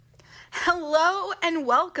Hello and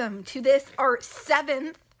welcome to this, our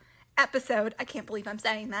 7th episode, I can't believe I'm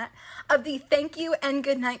saying that, of the Thank You and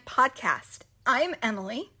Goodnight podcast. I'm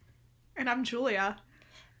Emily. And I'm Julia.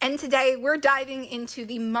 And today we're diving into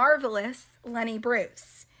the marvelous Lenny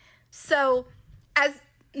Bruce. So, as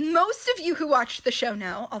most of you who watch the show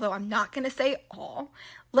know, although I'm not going to say all,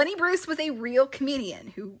 Lenny Bruce was a real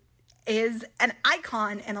comedian who is an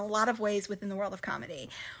icon in a lot of ways within the world of comedy,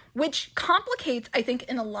 which complicates, I think,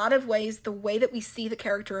 in a lot of ways, the way that we see the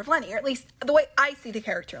character of Lenny, or at least the way I see the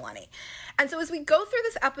character Lenny. And so as we go through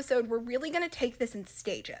this episode, we're really going to take this in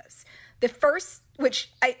stages. The first,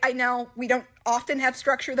 which I know we don't often have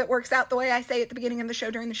structure that works out the way I say at the beginning of the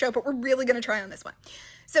show during the show, but we're really going to try on this one.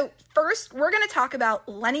 So first, we're going to talk about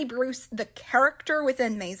Lenny Bruce, the character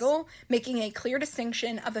within Maisel, making a clear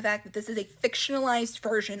distinction of the fact that this is a fictionalized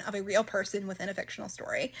version of a real person within a fictional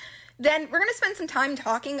story. Then we're going to spend some time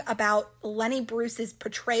talking about Lenny Bruce's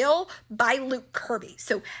portrayal by Luke Kirby.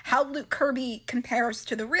 So how Luke Kirby compares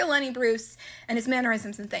to the real Lenny Bruce and his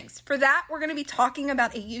mannerisms and things. For that, we're going to be talking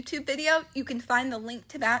about a YouTube video. You can find the link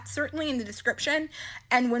to that certainly in the description.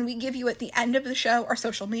 And when we give you at the end of the show our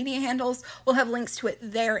social media handles, we'll have links to it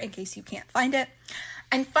there in case you can't find it.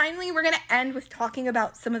 And finally, we're going to end with talking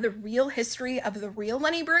about some of the real history of the real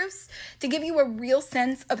Lenny Bruce to give you a real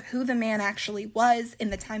sense of who the man actually was in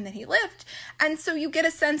the time that he lived. And so you get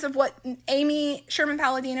a sense of what Amy Sherman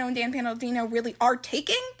Palladino and Dan Palladino really are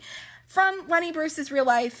taking from Lenny Bruce's real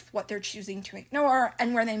life, what they're choosing to ignore,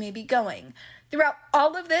 and where they may be going. Throughout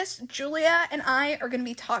all of this, Julia and I are going to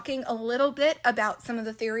be talking a little bit about some of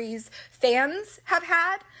the theories fans have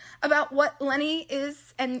had about what Lenny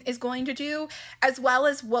is and is going to do, as well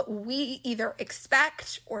as what we either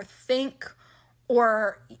expect or think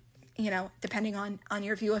or, depending on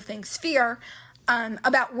your view of things, fear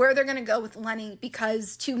about where they're going to go with Lenny,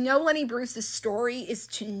 because to know Lenny Bruce's story is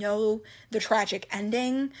to know the tragic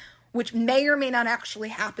ending, which may or may not actually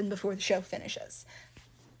happen before the show finishes.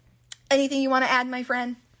 Anything you want to add, my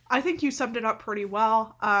friend? I think you summed it up pretty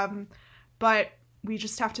well, but we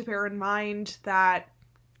just have to bear in mind that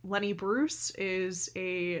Lenny Bruce is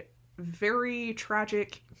a very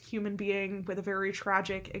tragic human being with a very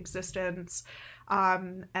tragic existence,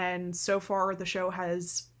 and so far the show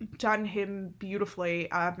has done him beautifully,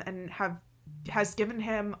 and has given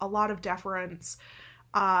him a lot of deference,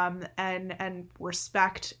 and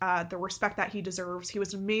respect, the respect that he deserves. He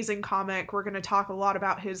was an amazing comic. We're going to talk a lot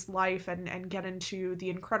about his life and get into the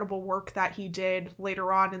incredible work that he did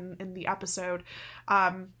later on in the episode.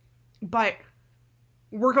 But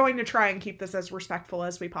we're going to try and keep this as respectful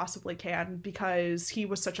as we possibly can, because he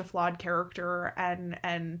was such a flawed character,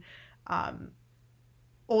 and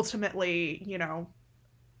ultimately,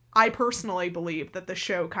 I personally believe that the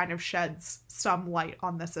show kind of sheds some light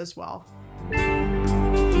on this as well.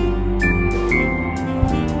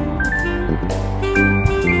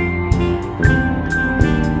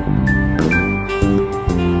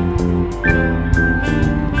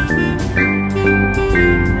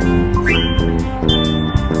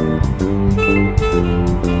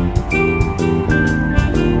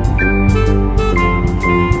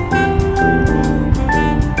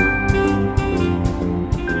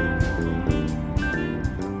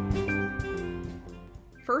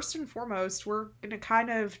 First and foremost, we're going to kind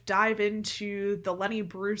of dive into the Lenny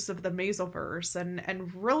Bruce of the Maiselverse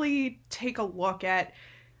and really take a look at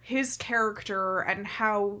his character and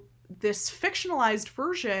how this fictionalized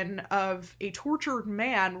version of a tortured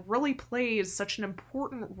man really plays such an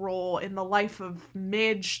important role in the life of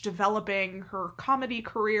Midge developing her comedy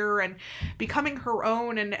career and becoming her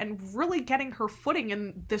own and really getting her footing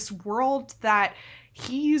in this world that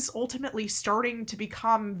he's ultimately starting to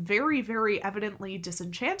become very, very evidently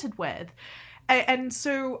disenchanted with. And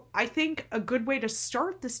so I think a good way to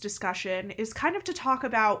start this discussion is kind of to talk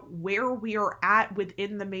about where we are at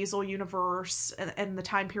within the Maisel universe and the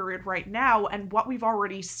time period right now, and what we've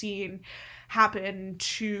already seen happen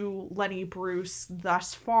to Lenny Bruce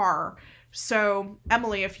thus far. So,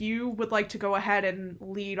 Emily, if you would like to go ahead and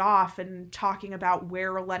lead off in talking about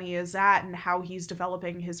where Lenny is at and how he's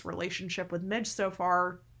developing his relationship with Midge so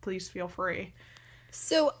far, please feel free.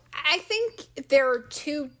 So I think there are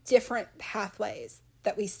two different pathways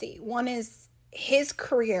that we see. One is his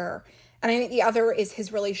career, and I think the other is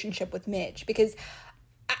his relationship with Midge. Because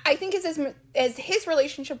I think as his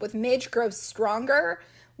relationship with Midge grows stronger,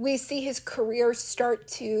 we see his career start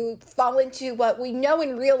to fall into what we know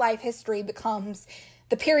in real life history becomes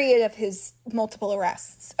the period of his multiple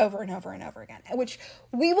arrests over and over and over again, which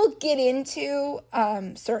we will get into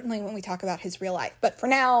certainly when we talk about his real life. But for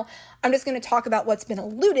now, I'm just going to talk about what's been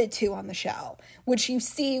alluded to on the show, which you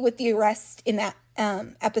see with the arrest in that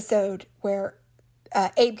episode where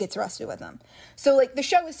Abe gets arrested with him. So, like, the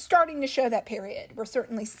show is starting to show that period. We're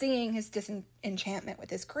certainly seeing his disenchantment with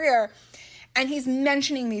his career, and he's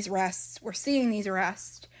mentioning these arrests. We're seeing these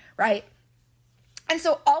arrests, right? And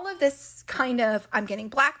so all of this kind of, I'm getting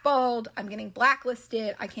blackballed, I'm getting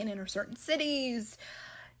blacklisted, I can't enter certain cities.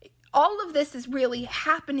 All of this is really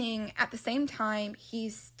happening at the same time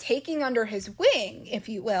he's taking under his wing, if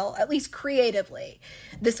you will, at least creatively,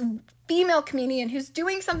 this female comedian who's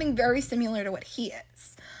doing something very similar to what he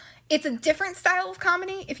is. It's a different style of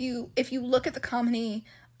comedy. If you look at the comedy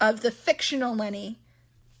of the fictional Lenny,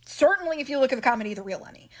 certainly if you look at the comedy of the real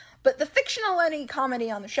Lenny, but the fictional Lenny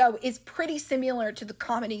comedy on the show is pretty similar to the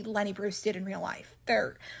comedy Lenny Bruce did in real life.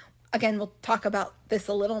 Again, we'll talk about this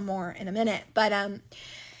a little more in a minute, but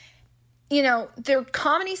their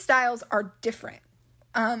comedy styles are different.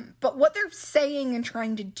 But what they're saying and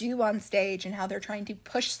trying to do on stage and how they're trying to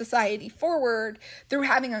push society forward through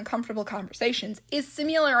having uncomfortable conversations is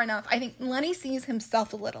similar enough. I think Lenny sees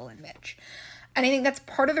himself a little in Midge. And I think that's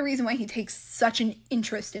part of the reason why he takes such an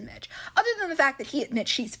interest in Midge, other than the fact that he admits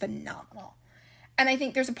she's phenomenal. And I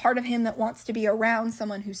think there's a part of him that wants to be around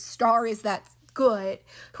someone whose star is that good,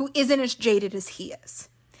 who isn't as jaded as he is.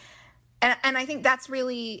 And I think that's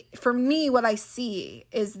really, for me, what I see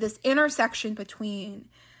is this intersection between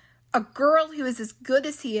a girl who is as good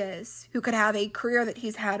as he is, who could have a career that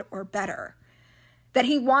he's had or better, that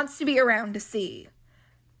he wants to be around to see.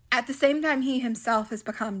 At the same time, he himself has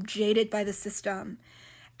become jaded by the system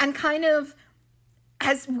and kind of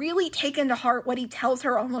has really taken to heart what he tells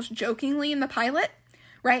her almost jokingly in the pilot,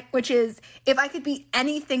 right? Which is, if I could be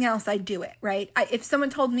anything else, I'd do it, right? If someone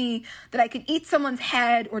told me that I could eat someone's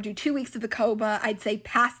head or do 2 weeks of the Cobra, I'd say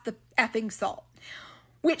pass the effing salt.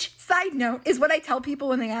 Which, side note, is what I tell people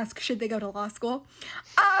when they ask, should they go to law school?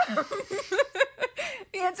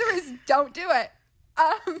 The answer is don't do it.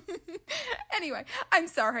 Anyway, I'm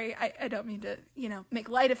sorry. I don't mean to, make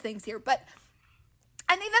light of things here, but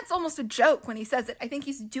I think that's almost a joke when he says it. I think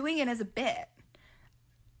he's doing it as a bit.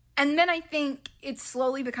 And then I think it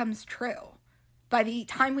slowly becomes true by the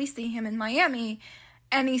time we see him in Miami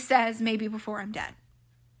and he says, maybe before I'm dead.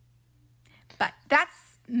 But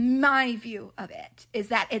that's my view of it, is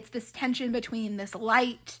that it's this tension between this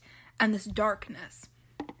light and this darkness.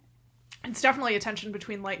 It's definitely a tension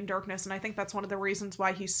between light and darkness, and I think that's one of the reasons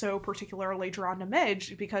why he's so particularly drawn to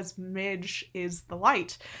Midge, because Midge is the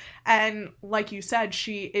light. And like you said,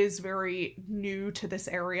 she is very new to this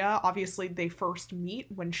area. Obviously, they first meet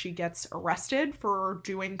when she gets arrested for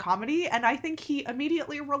doing comedy, and I think he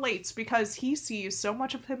immediately relates because he sees so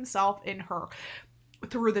much of himself in her.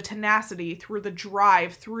 Through the tenacity, through the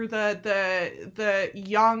drive, through the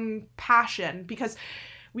young passion, because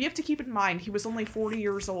we have to keep in mind, he was only 40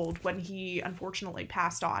 years old when he unfortunately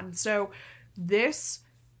passed on. So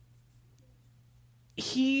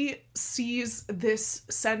he sees this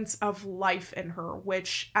sense of life in her,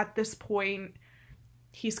 which at this point,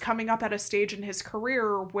 he's coming up at a stage in his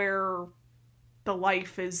career where the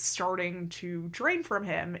life is starting to drain from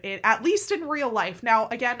him, at least in real life. Now,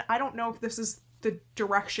 again, I don't know if this is the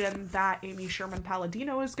direction that Amy Sherman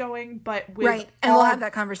Palladino is going, but with right, and we'll have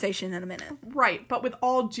that conversation in a minute. Right, but with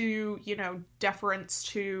all due, deference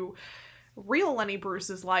to real Lenny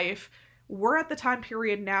Bruce's life, we're at the time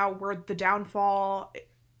period now where the downfall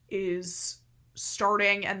is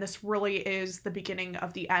starting, and this really is the beginning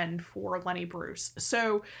of the end for Lenny Bruce.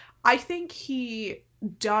 So I think he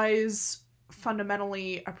does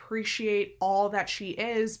fundamentally appreciate all that she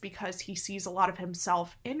is because he sees a lot of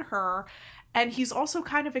himself in her. And he's also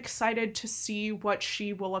kind of excited to see what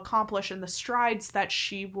she will accomplish and the strides that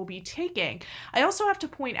she will be taking. I also have to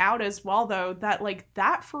point out as well, though, that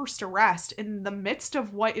that first arrest in the midst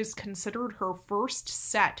of what is considered her first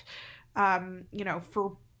set,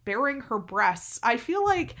 for baring her breasts, I feel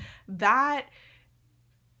like that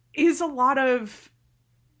is a lot of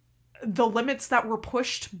the limits that were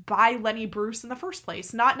pushed by Lenny Bruce in the first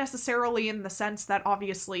place. Not necessarily in the sense that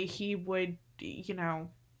obviously he would,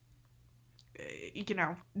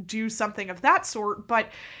 do something of that sort, but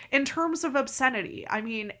in terms of obscenity, I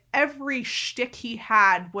mean, every shtick he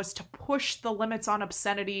had was to push the limits on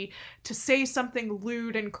obscenity, to say something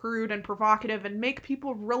lewd and crude and provocative and make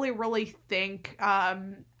people really, really think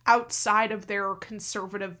outside of their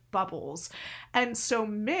conservative bubbles. And so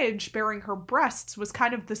Midge baring her breasts was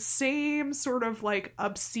kind of the same sort of like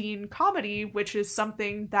obscene comedy, which is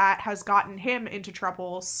something that has gotten him into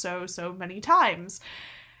trouble so many times.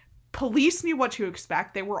 Police knew what to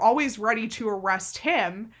expect. They were always ready to arrest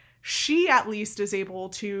him. She at least is able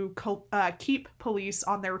to keep police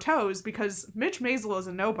on their toes because Midge Maisel is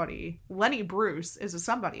a nobody. Lenny Bruce is a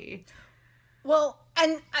somebody. Well,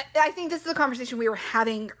 and I think this is a conversation we were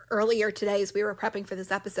having earlier today as we were prepping for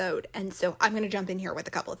this episode. And so I'm going to jump in here with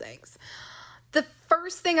a couple of things. The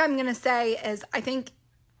first thing I'm going to say is I think,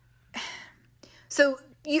 so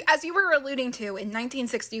as you were alluding to, in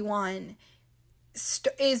 1961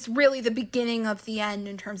 is really the beginning of the end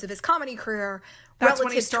in terms of his comedy career. That's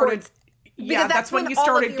when he started. Yeah, that's when he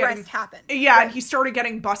started getting happened. Yeah, right? And he started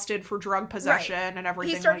getting busted for drug possession and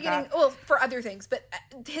everything. He started getting for other things, but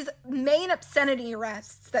his main obscenity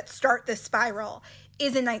arrests that start this spiral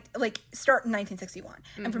is start in 1961,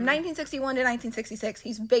 and from 1961 to 1966,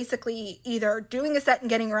 he's basically either doing a set and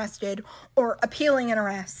getting arrested, or appealing an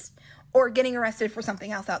arrest, or getting arrested for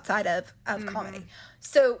something else outside of comedy.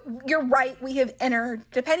 So you're right, we have entered,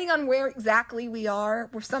 depending on where exactly we are,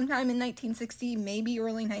 we're sometime in 1960, maybe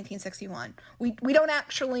early 1961. We don't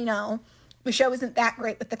actually know. The show isn't that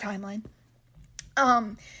great with the timeline.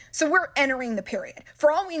 So we're entering the period.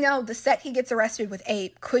 For all we know, the set he gets arrested with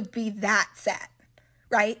Abe could be that set,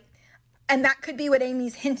 right? And that could be what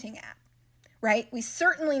Amy's hinting at, right? We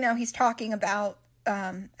certainly know he's talking about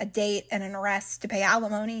a date and an arrest to pay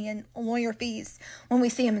alimony and lawyer fees when we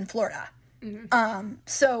see him in Florida.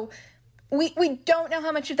 So we don't know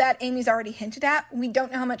how much of that Amy's already hinted at. We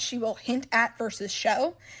don't know how much she will hint at versus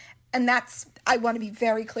show. And that's, I want to be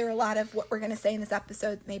very clear, a lot of what we're going to say in this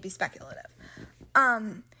episode may be speculative.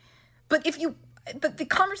 But the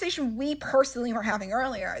conversation we personally were having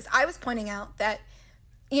earlier is I was pointing out that,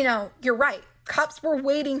 you're right. Cops were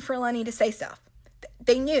waiting for Lenny to say stuff.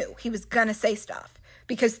 They knew he was going to say stuff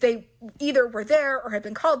because they either were there or had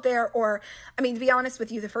been called there, or, to be honest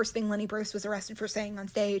with you, the first thing Lenny Bruce was arrested for saying on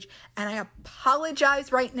stage, and I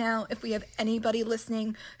apologize right now if we have anybody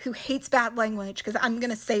listening who hates bad language, because I'm going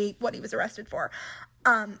to say what he was arrested for.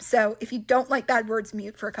 So if you don't like bad words,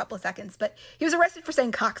 mute for a couple of seconds, but he was arrested for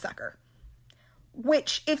saying cocksucker,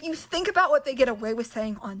 which, if you think about what they get away with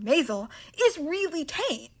saying on Maisel, is really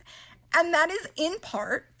tame. And that is in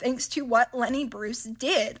part thanks to what Lenny Bruce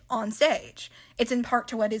did on stage. It's in part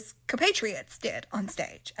to what his compatriots did on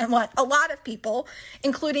stage. And what a lot of people,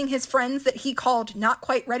 including his friends that he called not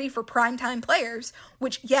quite ready for primetime players,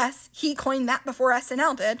 which, yes, he coined that before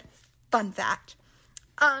SNL did. Fun fact.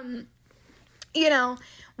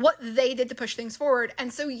 What they did to push things forward.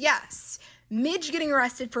 And so, yes, Midge getting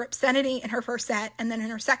arrested for obscenity in her first set, and then in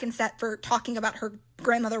her second set for talking about her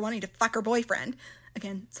grandmother wanting to fuck her boyfriend.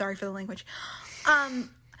 Again, sorry for the language.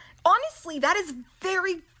 Honestly, that is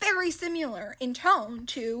very, very similar in tone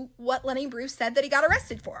to what Lenny Bruce said that he got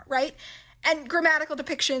arrested for, right? And grammatical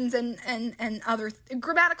depictions and other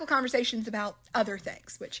grammatical conversations about other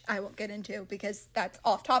things, which I won't get into because that's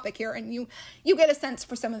off topic here, and you get a sense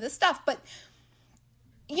for some of this stuff. But,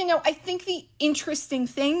 I think the interesting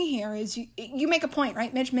thing here is you make a point,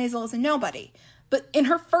 right? Midge Maisel is a nobody. But in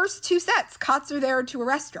her first two sets, cops are there to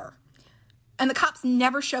arrest her. And the cops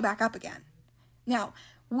never show back up again. Now,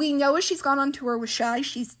 we know as she's gone on tour with Shy,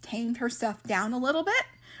 she's tamed her stuff down a little bit,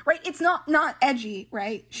 right? It's not edgy,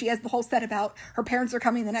 right? She has the whole set about her parents are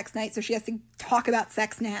coming the next night, so she has to talk about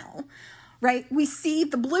sex now, right? We see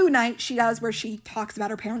the Blue Night she does where she talks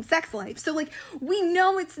about her parents' sex life. So, we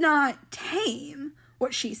know it's not tame,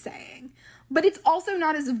 what she's saying, but it's also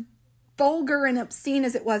not as vulgar and obscene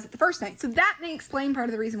as it was at the first night. So that may explain part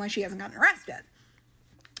of the reason why she hasn't gotten arrested.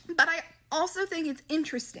 But I also think it's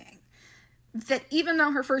interesting that even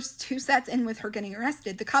though her first two sets end with her getting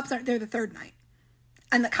arrested, the cops aren't there the third night.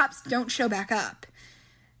 And the cops don't show back up.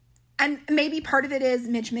 And maybe part of it is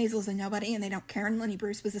Midge Maisel's a nobody and they don't care, and Lenny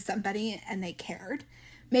Bruce was a somebody and they cared.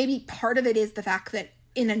 Maybe part of it is the fact that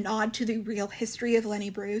in a nod to the real history of Lenny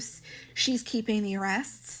Bruce, she's keeping the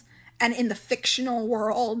arrests. And in the fictional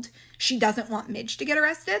world, she doesn't want Midge to get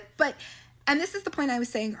arrested. And this is the point I was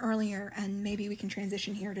saying earlier, and maybe we can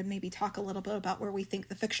transition here to maybe talk a little bit about where we think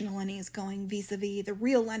the fictional Lenny is going vis-a-vis the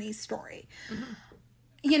real Lenny's story.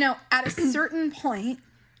 Mm-hmm. At a certain point,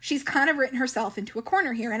 she's kind of written herself into a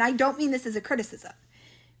corner here, and I don't mean this as a criticism.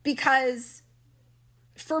 Because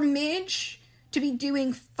for Midge to be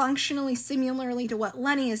doing functionally similarly to what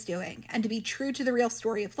Lenny is doing, and to be true to the real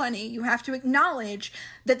story of Lenny, you have to acknowledge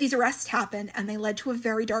that these arrests happened, and they led to a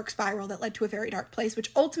very dark spiral that led to a very dark place, which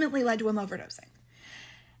ultimately led to him overdosing.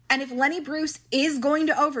 And if Lenny Bruce is going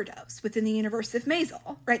to overdose within the universe of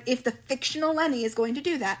Maisel, right, if the fictional Lenny is going to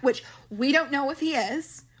do that, which we don't know if he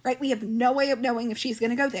is, right, we have no way of knowing if she's going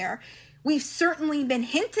to go there. We've certainly been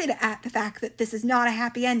hinted at the fact that this is not a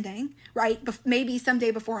happy ending, right? Maybe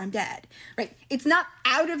someday before I'm dead, right? It's not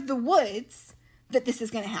out of the woods that this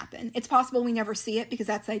is going to happen. It's possible we never see it because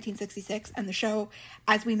that's 1966, and the show,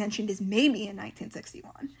 as we mentioned, is maybe in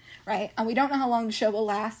 1961, right? And we don't know how long the show will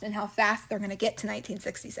last and how fast they're going to get to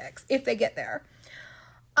 1966, if they get there.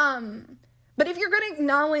 But if you're going to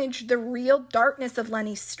acknowledge the real darkness of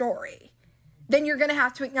Lenny's story, then you're going to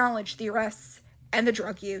have to acknowledge the arrests and the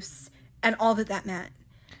drug use and all that that meant.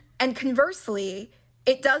 And conversely,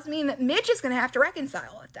 it does mean that Midge is going to have to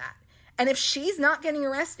reconcile with that. And if she's not getting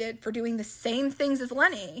arrested for doing the same things as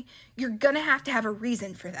Lenny, you're going to have a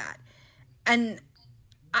reason for that. And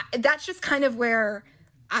that's just kind of where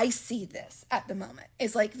I see this at the moment.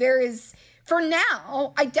 Is like, there is, for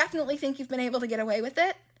now, I definitely think you've been able to get away with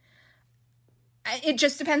it. It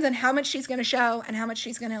just depends on how much she's going to show and how much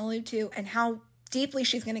she's going to allude to and how deeply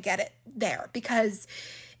she's going to get it there. Because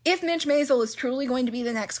if Midge Maisel is truly going to be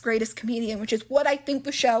the next greatest comedian, which is what I think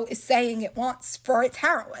the show is saying it wants for its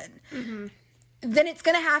heroine, then it's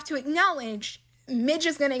going to have to acknowledge Midge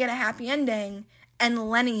is going to get a happy ending and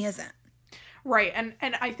Lenny isn't. Right, and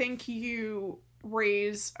I think you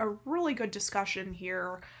raise a really good discussion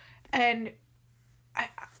here, and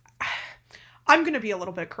I'm going to be a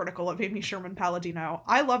little bit critical of Amy Sherman Palladino.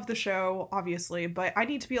 I love the show, obviously, but I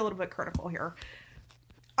need to be a little bit critical here.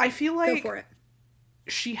 I feel like Go for it.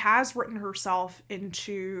 She has written herself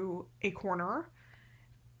into a corner,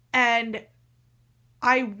 and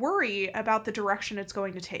I worry about the direction it's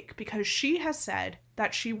going to take, because she has said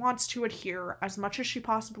that she wants to adhere as much as she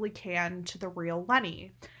possibly can to the real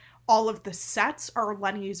Lenny. All of the sets are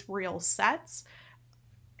Lenny's real sets.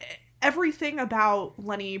 Everything about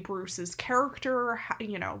Lenny Bruce's character,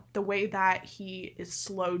 you know, the way that he is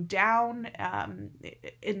slowed down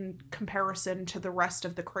in comparison to the rest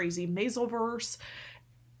of the crazy Maiselverse,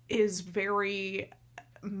 is very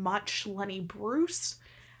much Lenny Bruce.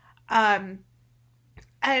 And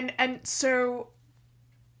so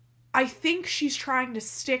I think she's trying to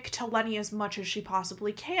stick to Lenny as much as she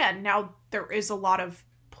possibly can. Now, there is a lot of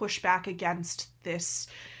pushback against this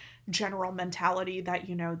general mentality that,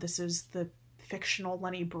 you know, this is the fictional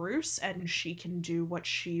Lenny Bruce and she can do what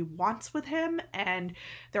she wants with him. And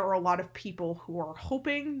there are a lot of people who are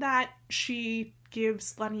hoping that she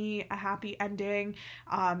gives Lenny a happy ending.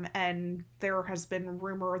 And there has been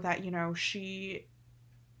rumor that, you know, she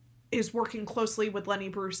is working closely with Lenny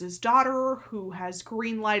Bruce's daughter, who has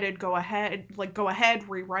green-lighted, go ahead,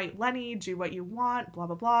 rewrite Lenny, do what you want, blah,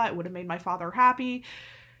 blah, blah. It would have made my father happy.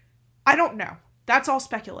 I don't know. That's all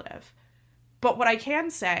speculative. But what I can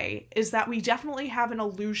say is that we definitely have an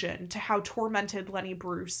allusion to how tormented Lenny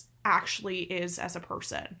Bruce actually is as a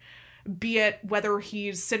person. Be it whether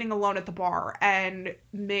he's sitting alone at the bar and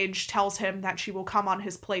Midge tells him that she will come on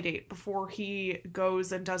his playdate before he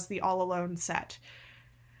goes and does the All Alone set.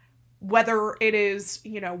 Whether it is,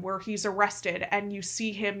 you know, where he's arrested and you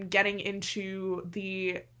see him getting into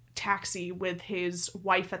the taxi with his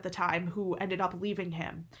wife at the time who ended up leaving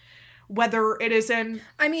him. Whether it is in...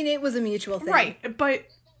 I mean, it was a mutual thing. Right, but...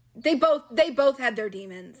 They both had their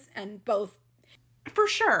demons, and both... For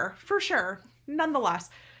sure. Nonetheless,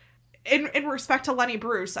 in respect to Lenny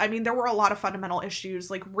Bruce, I mean, there were a lot of fundamental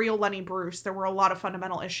issues, like real Lenny Bruce, there were a lot of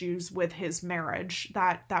fundamental issues with his marriage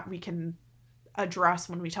that we can address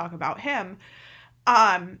when we talk about him.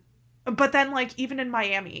 But then, like, even in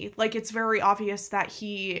Miami, like, it's very obvious that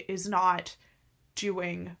he is not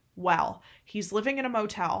doing well. He's living in a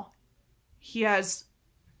motel. He has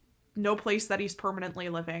no place that he's permanently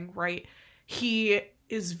living, right? He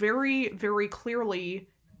is very, very clearly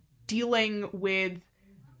dealing with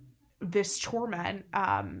this torment.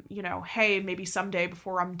 You know, hey, maybe someday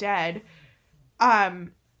before I'm dead.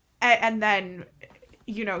 And then,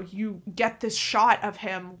 you know, you get this shot of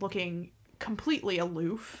him looking completely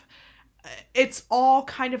aloof. It's all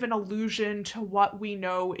kind of an allusion to what we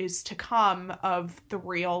know is to come of the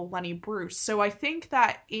real Lenny Bruce. So I think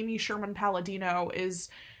that Amy Sherman Palladino is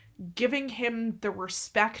giving him the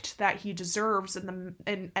respect that he deserves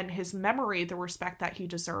and his memory the respect that he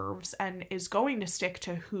deserves, and is going to stick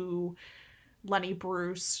to who Lenny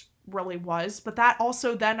Bruce really was. But that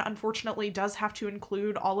also then unfortunately does have to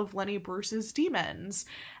include all of Lenny Bruce's demons,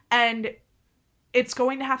 and it's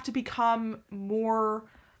going to have to become more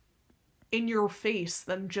in your face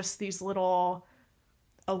than just these little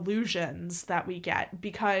allusions that we get,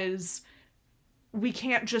 because we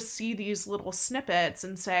can't just see these little snippets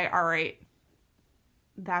and say, all right,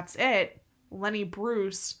 that's it. Lenny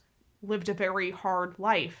Bruce lived a very hard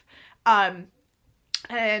life.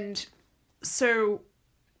 And so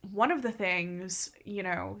one of the things,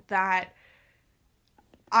 that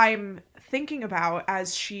I'm thinking about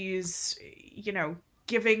as she's,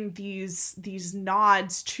 giving these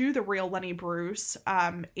nods to the real Lenny Bruce,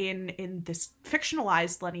 in this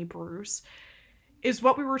fictionalized Lenny Bruce, is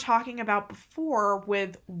what we were talking about before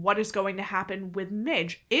with what is going to happen with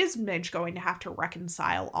Midge. Is Midge going to have to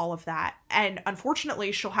reconcile all of that? And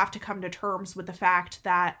unfortunately, she'll have to come to terms with the fact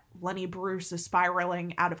that Lenny Bruce is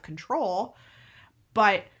spiraling out of control.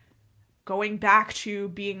 But going back to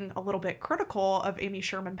being a little bit critical of Amy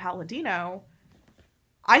Sherman Palladino,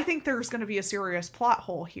 I think there's going to be a serious plot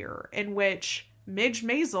hole here in which Midge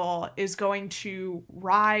Maisel is going to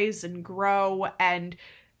rise and grow, and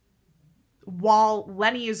while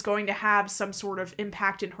Lenny is going to have some sort of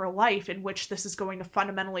impact in her life in which this is going to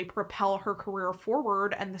fundamentally propel her career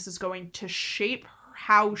forward, and this is going to shape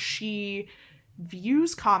how she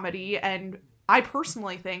views comedy, and I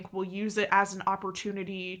personally think will use it as an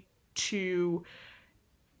opportunity to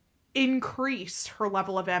increase her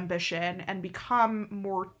level of ambition and become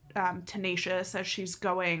more tenacious as she's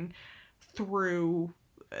going through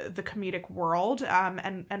the comedic world,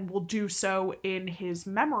 and will do so in his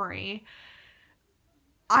memory.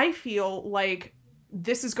 I feel like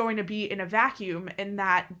this is going to be in a vacuum in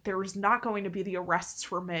that there's not going to be the arrests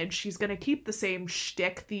for Midge. She's going to keep the same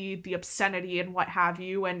shtick, the obscenity and what have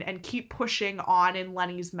you, and keep pushing on in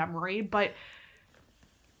Lenny's memory. But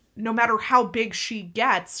no matter how big she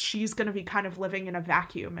gets, she's going to be kind of living in a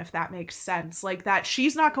vacuum, if that makes sense. Like that,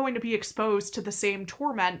 she's not going to be exposed to the same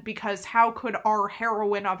torment, because how could our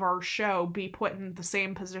heroine of our show be put in the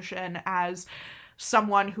same position as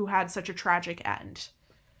someone who had such a tragic end?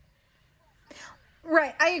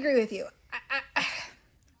 Right, I agree with you.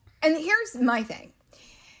 And here's my thing.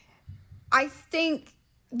 I think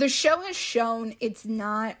the show has shown it's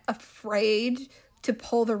not afraid to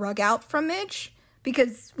pull the rug out from Midge,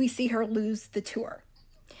 because we see her lose the tour.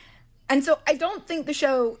 And so I don't think the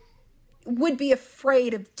show would be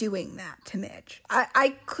afraid of doing that to Midge.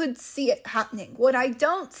 I could see it happening. What I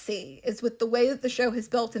don't see is, with the way that the show has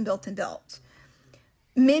built and built and built,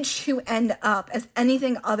 Midge to end up as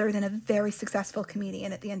anything other than a very successful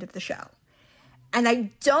comedian at the end of the show. And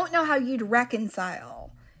I don't know how you'd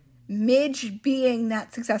reconcile Midge being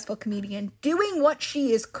that successful comedian, doing what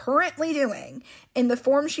she is currently doing in the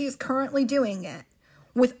form she is currently doing it,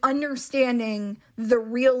 with understanding the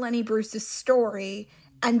real Lenny Bruce's story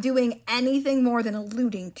and doing anything more than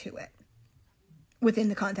alluding to it within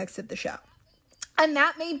the context of the show. And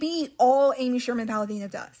that may be all Amy Sherman Palladino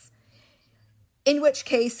does. In which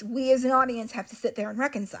case, we as an audience have to sit there and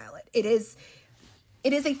reconcile it. It is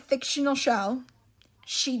a fictional show.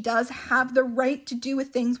 She does have the right to do with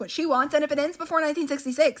things what she wants, and if it ends before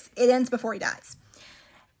 1966, it ends before he dies.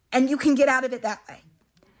 And you can get out of it that way.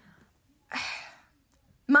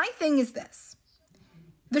 My thing is this.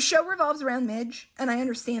 The show revolves around Midge, and I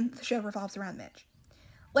understand the show revolves around Midge.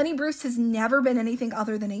 Lenny Bruce has never been anything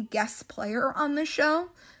other than a guest player on the show.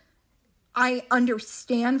 I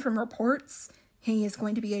understand from reports he is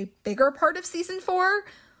going to be a bigger part of season 4,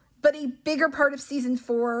 but a bigger part of season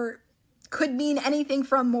 4 could mean anything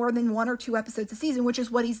from more than 1 or 2 episodes a season, which is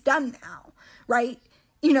what he's done now, right?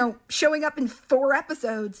 Showing up in 4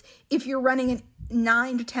 episodes, if you're running a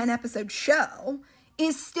 9 to 10 episode show,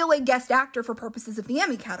 is still a guest actor for purposes of the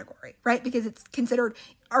Emmy category, right? Because it's considered,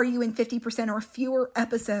 are you in 50% or fewer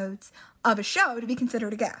episodes of a show to be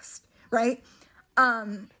considered a guest, right?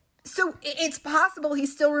 So it's possible he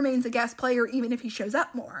still remains a guest player even if he shows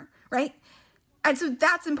up more, right? And so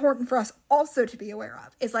that's important for us also to be aware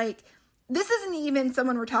of. Is like, this isn't even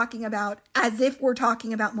someone we're talking about as if we're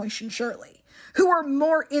talking about Moishe and Shirley, who are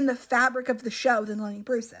more in the fabric of the show than Lenny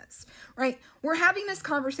Bruce is, right? We're having this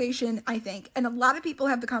conversation, I think, and a lot of people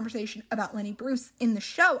have the conversation about Lenny Bruce in the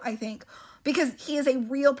show, I think, because he is a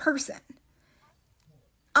real person.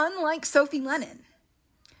 Unlike Sophie Lennon,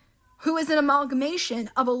 who is an amalgamation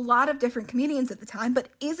of a lot of different comedians at the time, but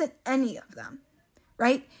isn't any of them,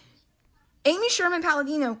 right? Amy Sherman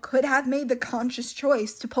Palladino could have made the conscious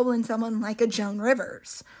choice to pull in someone like a Joan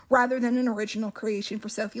Rivers rather than an original creation for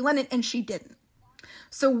Sophie Lennon, and she didn't.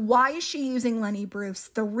 So why is she using Lenny Bruce,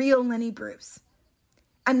 the real Lenny Bruce?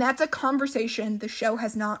 And that's a conversation the show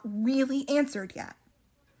has not really answered yet.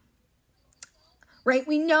 Right?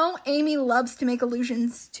 We know Amy loves to make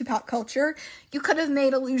allusions to pop culture. You could have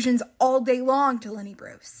made allusions all day long to Lenny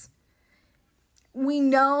Bruce. We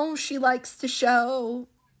know she likes to show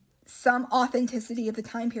some authenticity of the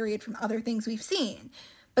time period from other things we've seen.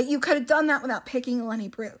 But you could have done that without picking Lenny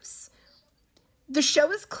Bruce. The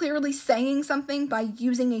show is clearly saying something by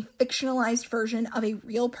using a fictionalized version of a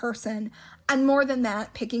real person, and more than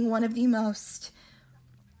that, picking one of the most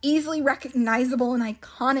easily recognizable and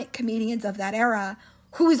iconic comedians of that era,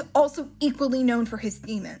 who is also equally known for his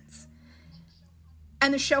demons.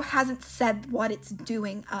 And the show hasn't said what it's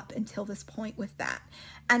doing up until this point with that.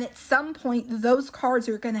 And at some point, those cards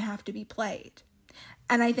are going to have to be played.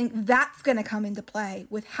 And I think that's going to come into play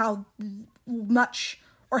with how much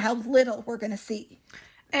or how little we're going to see.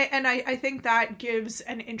 And I think that gives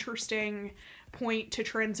an interesting point to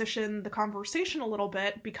transition the conversation a little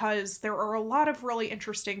bit, because there are a lot of really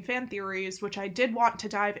interesting fan theories, which I did want to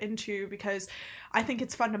dive into because I think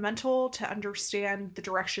it's fundamental to understand the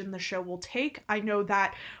direction the show will take. I know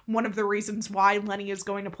that one of the reasons why Lenny is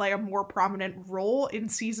going to play a more prominent role in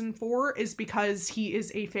season 4 is because he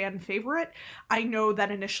is a fan favorite. I know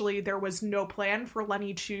that initially there was no plan for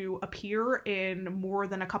Lenny to appear in more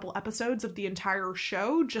than a couple episodes of the entire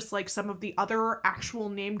show, just like some of the other actual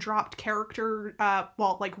name-dropped character,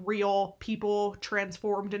 like real people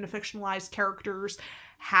transformed into fictionalized characters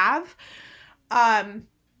have.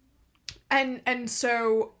 And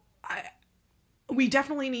so we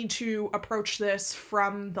definitely need to approach this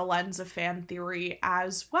from the lens of fan theory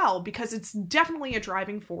as well, because it's definitely a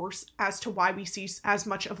driving force as to why we see as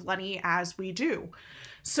much of Lenny as we do.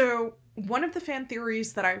 So one of the fan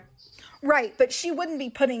theories that I... Right, but she wouldn't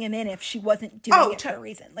be putting him in if she wasn't doing it for a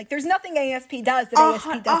reason. Like, there's nothing ASP does that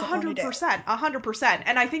ASP doesn't want to do. 100%.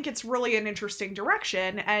 And I think it's really an interesting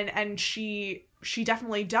direction, and she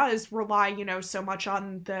definitely does rely, so much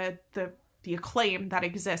on the acclaim that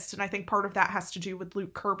exists, and I think part of that has to do with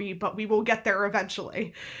Luke Kirby, but we will get there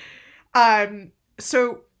eventually.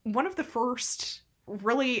 So one of the first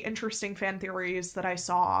really interesting fan theories that I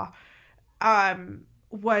saw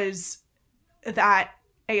was that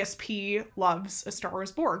ASP loves A Star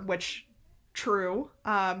Is Born, which, true.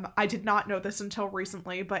 I did not know this until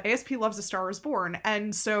recently, but ASP loves A Star Is Born.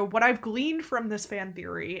 And so what I've gleaned from this fan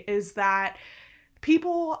theory is that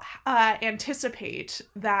people anticipate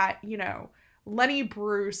that, Lenny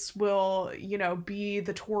Bruce will, be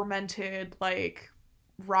the tormented, like,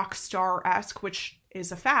 rock star-esque, which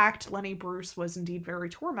is a fact. Lenny Bruce was indeed very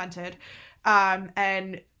tormented.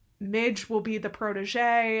 And Midge will be the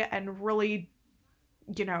protege and really,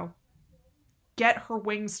 get her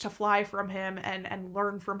wings to fly from him and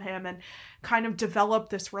learn from him and kind of develop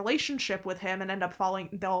this relationship with him and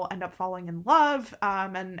they'll end up falling in love.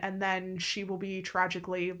 And then she will be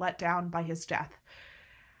tragically let down by his death.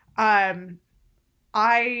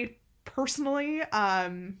 I personally,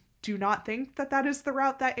 do not think that is the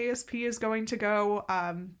route that ASP is going to go.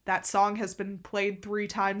 That song has been played 3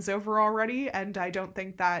 times over already, and I don't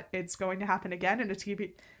think that it's going to happen again in a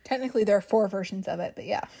TV. Technically, there are 4 versions of it, but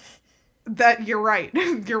yeah. That you're right.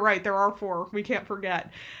 You're right. There are 4. We can't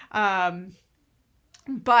forget. But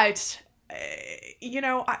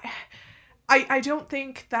I don't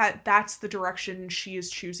think that that's the direction she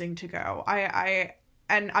is choosing to go.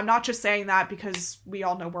 And I'm not just saying that because we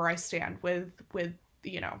all know where I stand with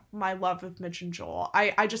my love of Midge and Joel.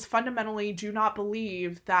 I just fundamentally do not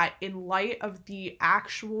believe that in light of the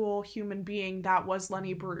actual human being that was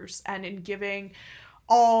Lenny Bruce, and in giving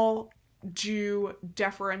all due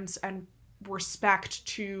deference and respect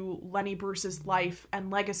to Lenny Bruce's life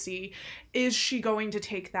and legacy, is she going to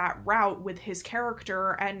take that route with his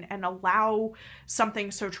character and allow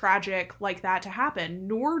something so tragic like that to happen?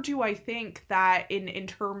 Nor do I think that in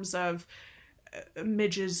terms of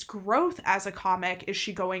Midge's growth as a comic is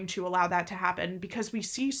she going to allow that to happen, because we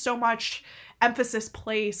see so much emphasis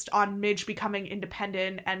placed on Midge becoming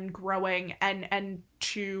independent and growing and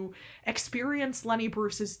to experience Lenny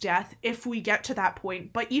Bruce's death if we get to that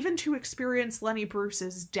point, but even to experience Lenny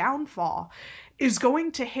Bruce's downfall is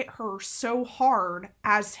going to hit her so hard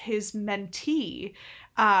as his mentee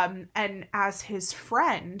and as his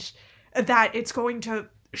friend that it's going to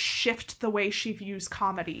shift the way she views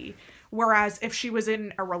comedy. Whereas if she was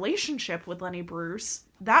in a relationship with Lenny Bruce,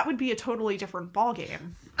 that would be a totally different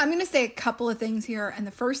ballgame. I'm going to say a couple of things here. And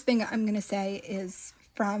the first thing I'm going to say is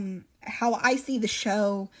from how I see the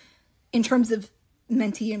show in terms of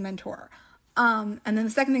mentee and mentor. And then the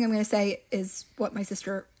second thing I'm going to say is what my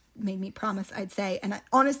sister made me promise I'd say. And it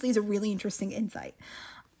honestly is a really interesting insight.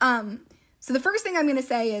 So the first thing I'm going to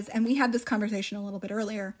say is, and we had this conversation a little bit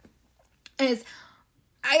earlier, is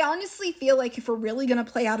I honestly feel like if we're really going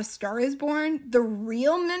to play out A Star Is Born, the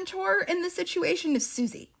real mentor in this situation is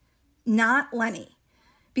Susie, not Lenny.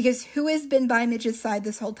 Because who has been by Midge's side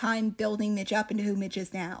this whole time, building Midge up into who Midge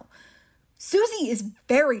is now? Susie is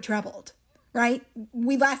very troubled, right?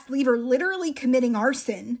 We last leave her literally committing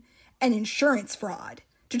arson and insurance fraud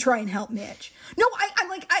to try and help Midge. No, I'm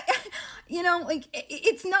like, you know, like,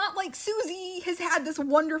 it's not like Susie has had this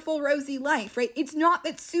wonderful, rosy life, right? It's not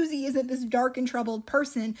that Susie isn't this dark and troubled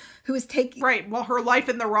person who is taking... Right, well, her life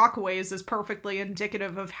in the Rockaways is perfectly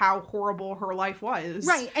indicative of how horrible her life was.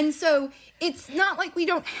 Right, and so it's not like we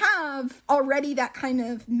don't have already that kind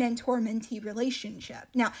of mentor-mentee relationship.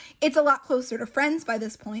 Now, it's a lot closer to friends by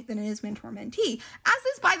this point than it is mentor-mentee, as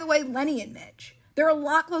is, by the way, Lenny and Midge. They're a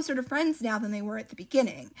lot closer to friends now than they were at the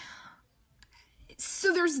beginning.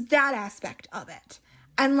 So there's that aspect of it.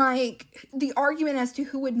 And, like, the argument as to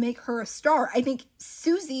who would make her a star, I think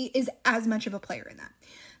Susie is as much of a player in that.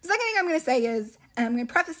 The second thing I'm going to say is, and I'm going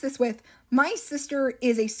to preface this with, my sister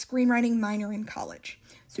is a screenwriting minor in college.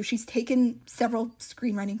 So she's taken several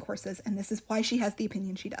screenwriting courses, and this is why she has the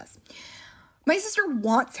opinion she does. My sister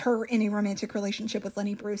wants her in a romantic relationship with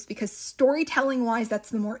Lenny Bruce because storytelling-wise, that's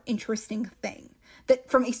the more interesting thing.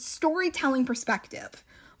 That from a storytelling perspective,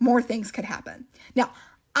 more things could happen. Now,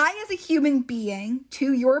 I, as a human being,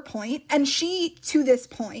 to your point, and she, to this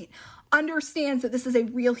point, understands that this is a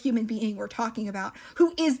real human being we're talking about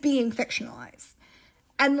who is being fictionalized.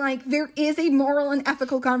 And, like, there is a moral and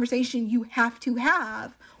ethical conversation you have to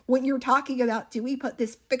have when you're talking about, do we put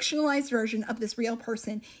this fictionalized version of this real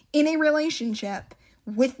person in a relationship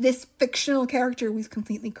with this fictional character we've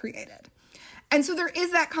completely created? And so there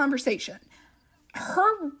is that conversation.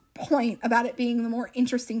 Her point about it being the more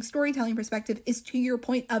interesting storytelling perspective is to your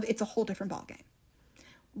point of it's a whole different ballgame.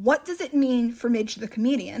 What does it mean for Midge the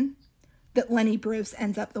comedian that Lenny Bruce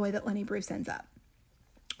ends up the way that Lenny Bruce ends up?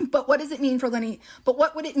 But what does it mean for Lenny? But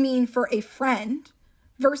what would it mean for a friend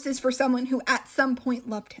versus for someone who at some point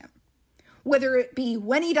loved him? Whether it be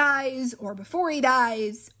when he dies or before he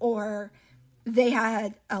dies, or they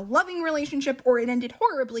had a loving relationship or it ended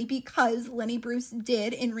horribly because Lenny Bruce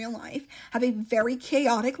did in real life have a very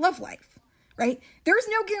chaotic love life, right? There's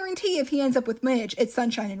no guarantee if he ends up with Midge, it's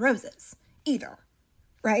sunshine and roses either,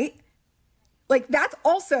 right? Like, that's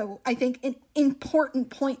also, I think, an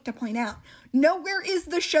important point to point out. Nowhere is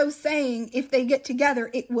the show saying if they get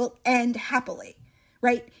together, it will end happily,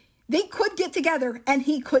 right? They could get together and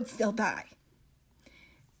he could still die.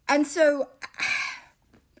 And so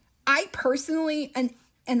I personally, and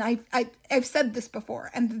I've said this before,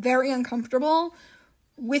 I'm very uncomfortable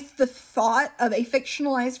with the thought of a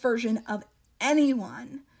fictionalized version of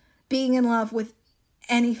anyone being in love with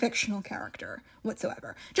any fictional character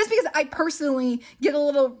whatsoever. Just because I personally get a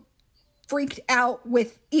little freaked out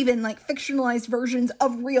with even like fictionalized versions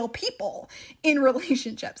of real people in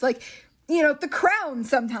relationships. Like, you know, The Crown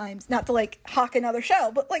sometimes, not to like hawk another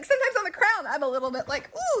show, but like sometimes on The Crown, I'm a little bit like,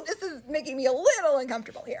 ooh, this is making me a little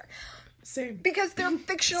uncomfortable here. Same. Because they're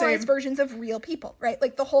fictionalized versions of real people, right?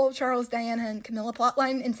 Like the whole Charles, Diana, and Camilla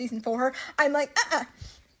plotline in season 4, I'm like,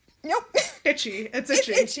 nope. Itchy. It's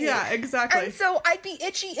itchy. It's itchy. Yeah, exactly. And so I'd be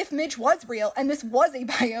itchy if Midge was real and this was a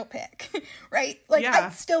biopic, right? Like, yeah,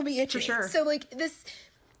 I'd still be itchy. For sure. So, like, this,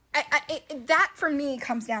 that for me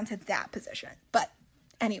comes down to that position. But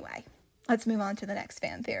anyway, let's move on to the next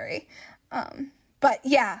fan theory. But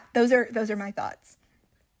yeah, those are my thoughts.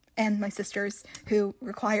 And my sisters, who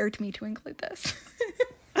required me to include this.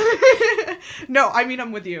 No, I mean,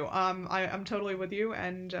 I'm with you. I'm totally with you,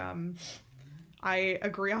 and I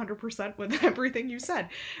agree 100% with everything you said.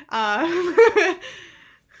 Anna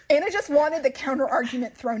just wanted the counter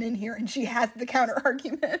argument thrown in here, and she has the counter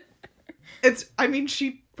argument.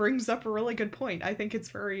 She brings up a really good point. I think it's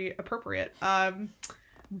very appropriate.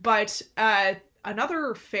 But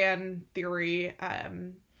another fan theory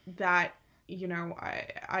that, you know,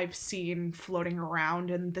 I've seen floating around,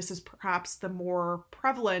 and this is perhaps the more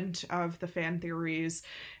prevalent of the fan theories,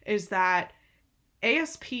 is that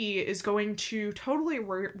ASP is going to totally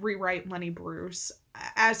rewrite Lenny Bruce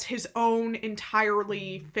as his own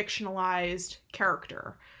entirely fictionalized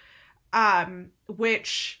character.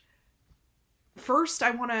 Which, first,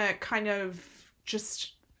 I want to kind of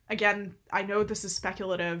just, again, I know this is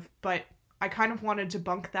speculative, but I kind of want to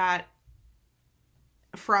debunk that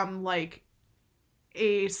from, like,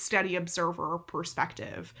 a steady observer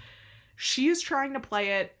perspective. She is trying to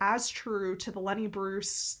play it as true to the Lenny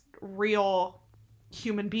Bruce real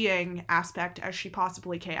human being aspect as she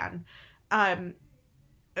possibly can.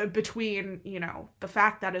 Between, you know, the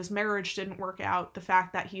fact that his marriage didn't work out, the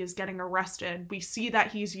fact that he is getting arrested, we see that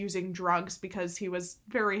he's using drugs because he was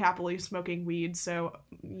very happily smoking weed, so,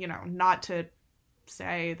 you know, not to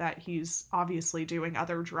say that he's obviously doing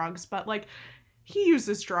other drugs, but, like, he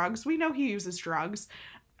uses drugs. We know he uses drugs.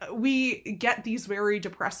 We get these very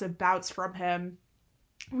depressive bouts from him.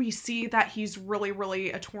 We see that he's really,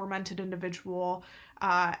 really a tormented individual,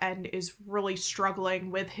 and is really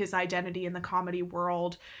struggling with his identity in the comedy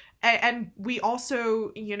world. And we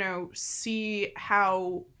also, see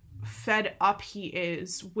how fed up he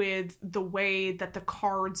is with the way that the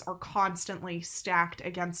cards are constantly stacked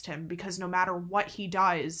against him, because no matter what he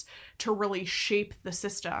does to really shape the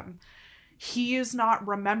system, he is not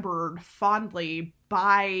remembered fondly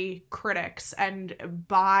by critics and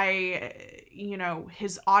by,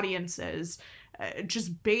 his audiences,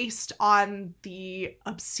 just based on the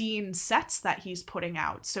obscene sets that he's putting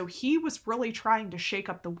out. So he was really trying to shake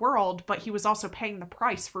up the world, but he was also paying the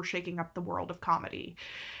price for shaking up the world of comedy.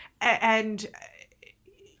 And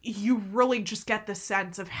you really just get the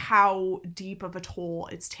sense of how deep of a toll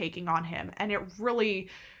it's taking on him. And it really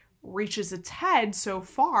reaches its head so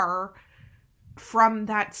far from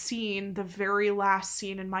that scene, the very last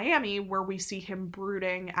scene in Miami, where we see him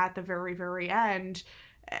brooding at the very, very end,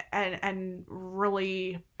 and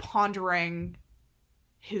really pondering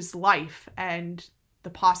his life and the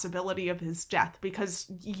possibility of his death, because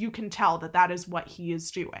you can tell that that is what he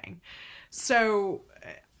is doing. So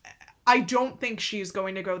I don't think she's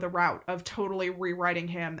going to go the route of totally rewriting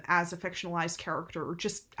him as a fictionalized character,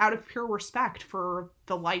 just out of pure respect for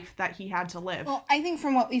the life that he had to live. Well, I think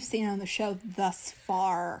from what we've seen on the show thus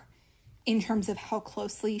far, in terms of how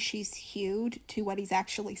closely she's hewed to what he's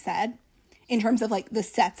actually said, in terms of like the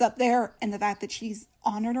sets up there and the fact that she's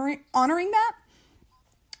honoring that,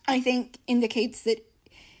 I think indicates that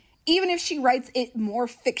even if she writes it more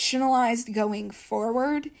fictionalized going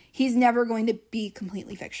forward, he's never going to be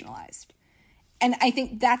completely fictionalized. And I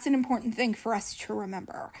think that's an important thing for us to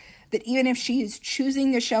remember, that even if she's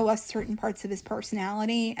choosing to show us certain parts of his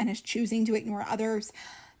personality and is choosing to ignore others,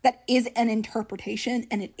 that is an interpretation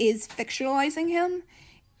and it is fictionalizing him.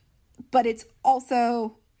 But it's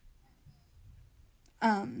also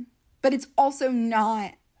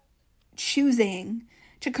not choosing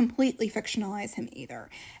to completely fictionalize him either.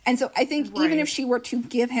 And so I think even if she were to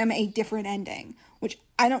give him a different ending, which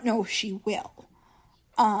I don't know if she will,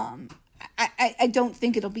 I don't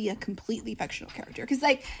think it'll be a completely fictional character. Because,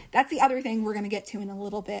 like, that's the other thing we're going to get to in a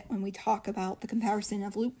little bit when we talk about the comparison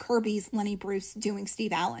of Luke Kirby's Lenny Bruce doing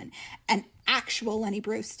Steve Allen and actual Lenny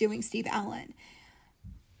Bruce doing Steve Allen.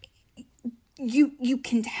 You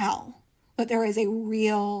can tell that there is a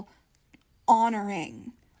real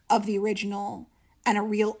honoring of the original and a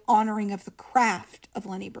real honoring of the craft of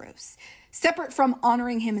Lenny Bruce. Separate from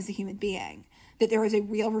honoring him as a human being, that there is a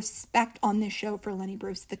real respect on this show for Lenny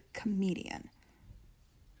Bruce, the comedian.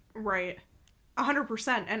 Right.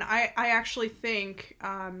 100%. And I actually think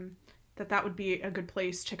that would be a good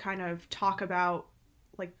place to kind of talk about,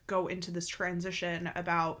 like, go into this transition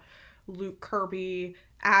about Luke Kirby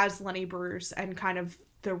as Lenny Bruce and kind of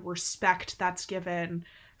the respect that's given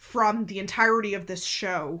from the entirety of this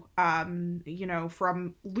show,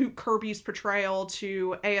 from Luke Kirby's portrayal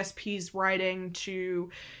to ASP's writing to,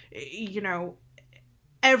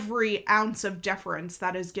 every ounce of deference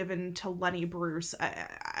that is given to Lenny Bruce.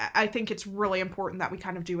 I think it's really important that we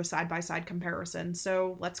kind of do a side-by-side comparison.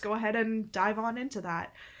 So let's go ahead and dive on into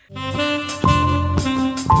that.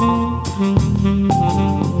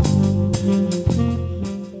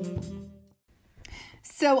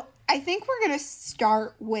 So I think we're going to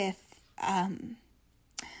start with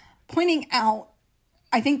pointing out,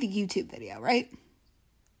 I think, the YouTube video, right?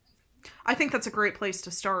 I think that's a great place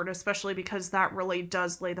to start, especially because that really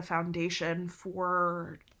does lay the foundation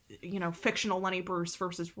for, fictional Lenny Bruce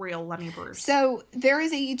versus real Lenny Bruce. So there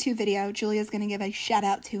is a YouTube video Julia's going to give a shout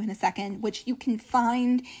out to in a second, which you can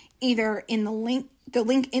find either in the link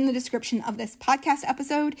in the description of this podcast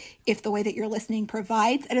episode, if the way that you're listening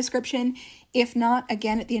provides a description. If not,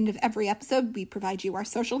 again, at the end of every episode, we provide you our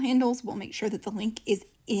social handles. We'll make sure that the link is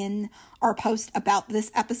in our post about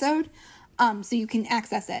this episode, so you can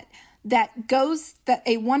access it. That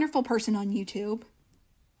a wonderful person on YouTube,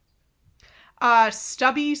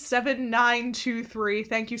 Stubby7923,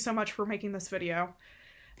 thank you so much for making this video.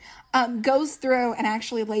 Goes through and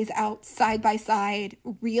actually lays out side by side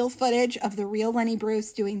real footage of the real Lenny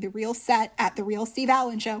Bruce doing the real set at the real Steve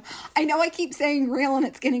Allen show. I know I keep saying real and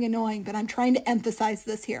it's getting annoying, but I'm trying to emphasize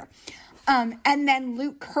this here. And then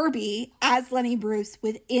Luke Kirby as Lenny Bruce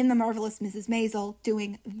within the Marvelous Mrs. Maisel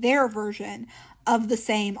doing their version of the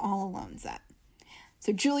same All Alone set.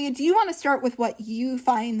 So Julia, do you want to start with what you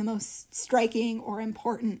find the most striking or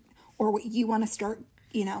important, or what you want to start,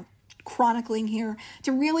 chronicling here,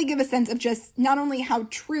 to really give a sense of just not only how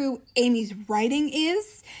true Amy's writing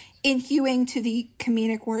is in hewing to the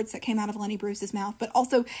comedic words that came out of Lenny Bruce's mouth, but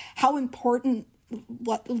also how important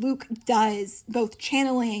what Luke does, both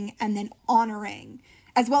channeling and then honoring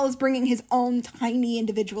as well as bringing his own tiny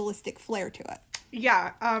individualistic flair to it.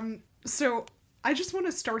 Yeah, so I just want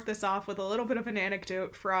to start this off with a little bit of an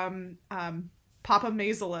anecdote from Papa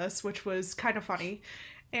Mazelus, which was kind of funny.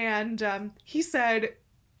 And he said,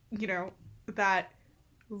 you know, that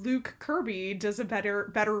Luke Kirby does a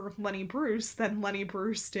better Lenny Bruce than Lenny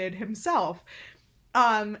Bruce did himself.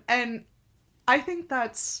 And I think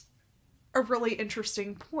that's a really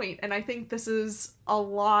interesting point, and I think this is a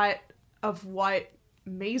lot of what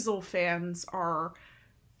Maisel fans are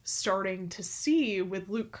starting to see with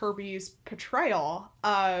Luke Kirby's portrayal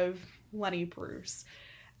of Lenny Bruce.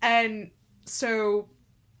 And so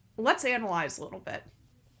let's analyze a little bit.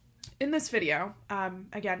 In this video,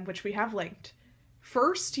 again, which we have linked,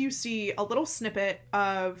 first you see a little snippet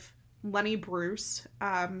of Lenny Bruce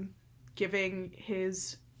giving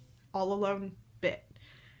his All Alone bit.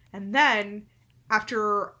 And then,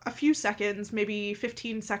 after a few seconds, maybe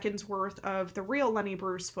 15 seconds worth of the real Lenny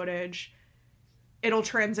Bruce footage, it'll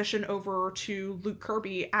transition over to Luke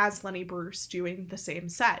Kirby as Lenny Bruce doing the same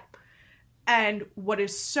set. And what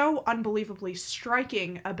is so unbelievably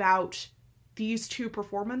striking about these two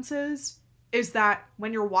performances is that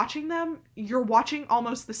when you're watching them, you're watching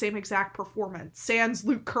almost the same exact performance, sans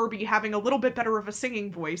Luke Kirby having a little bit better of a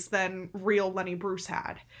singing voice than real Lenny Bruce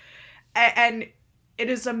had. And it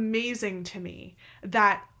is amazing to me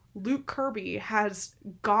that Luke Kirby has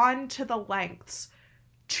gone to the lengths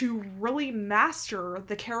to really master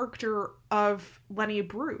the character of Lenny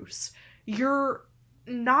Bruce. You're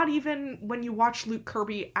not even, when you watch Luke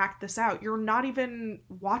Kirby act this out, you're not even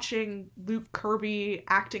watching Luke Kirby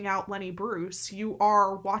acting out Lenny Bruce. You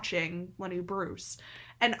are watching Lenny Bruce.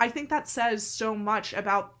 And I think that says so much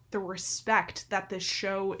about the respect that this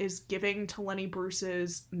show is giving to Lenny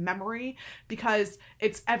Bruce's memory, because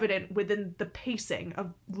it's evident within the pacing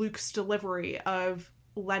of Luke's delivery of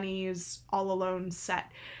Lenny's All Alone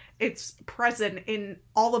set. It's present in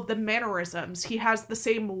all of the mannerisms. He has the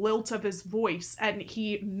same lilt of his voice, and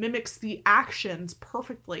he mimics the actions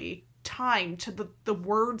perfectly timed to the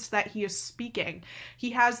words that he is speaking. He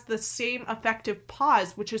has the same effective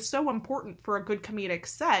pause, which is so important for a good comedic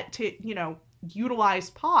set to,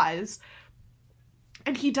 utilize pause.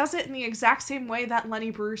 And he does it in the exact same way that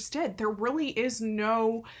Lenny Bruce did. There really is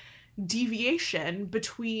no deviation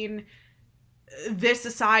between this,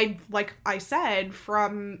 aside, like I said,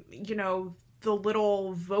 from, the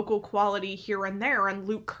little vocal quality here and there, and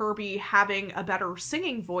Luke Kirby having a better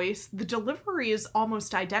singing voice. The delivery is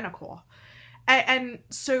almost identical. And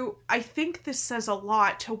so I think this says a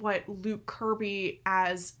lot to what Luke Kirby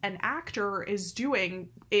as an actor is doing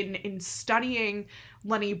in studying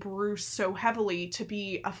Lenny Bruce so heavily to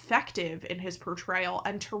be effective in his portrayal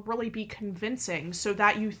and to really be convincing, so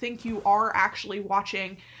that you think you are actually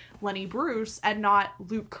watching Lenny Bruce and not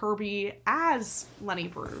Luke Kirby as Lenny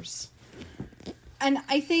Bruce. And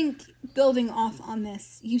I think, building off on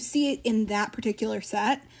this, you see it in that particular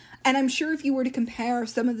set. And I'm sure if you were to compare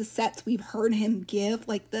some of the sets we've heard him give,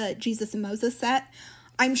 like the Jesus and Moses set,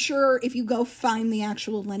 I'm sure if you go find the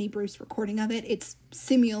actual Lenny Bruce recording of it, it's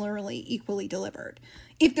similarly equally delivered.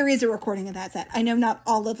 If there is a recording of that set. I know not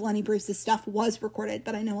all of Lenny Bruce's stuff was recorded,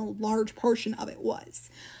 but I know a large portion of it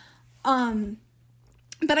was.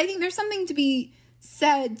 But I think there's something to be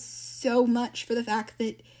said so much for the fact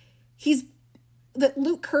that that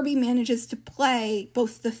Luke Kirby manages to play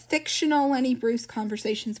both the fictional Lenny Bruce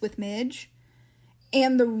conversations with Midge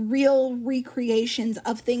and the real recreations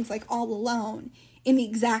of things like All Alone in the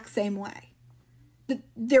exact same way. That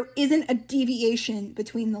there isn't a deviation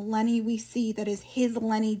between the Lenny we see that is his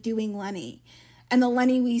Lenny doing Lenny and the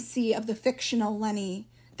Lenny we see of the fictional Lenny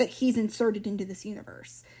that he's inserted into this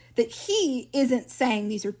universe. That he isn't saying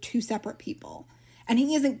these are two separate people, and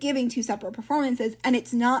he isn't giving two separate performances, and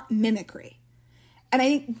it's not mimicry. And I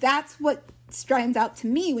think that's what stands out to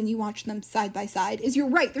me when you watch them side by side, is you're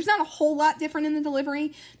right. There's not a whole lot different in the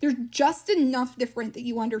delivery. There's just enough different that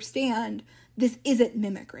you understand this isn't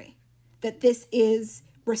mimicry. That this is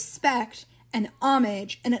respect and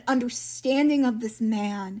homage and an understanding of this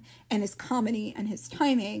man and his comedy and his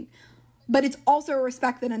timing. But it's also a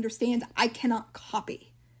respect that understands I cannot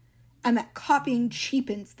copy. And that copying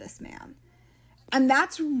cheapens this man. And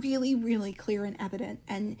that's really, really clear and evident.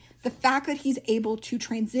 And the fact that he's able to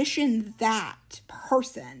transition that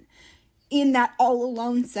person in that All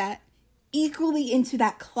Alone set equally into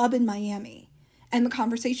that club in Miami and the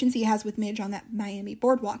conversations he has with Midge on that Miami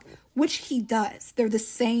boardwalk, which he does, they're the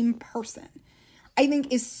same person, I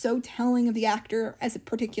think is so telling of the actor as a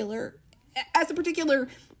particular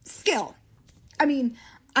skill. I mean,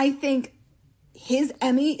 I think his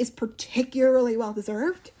Emmy is particularly well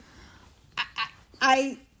deserved.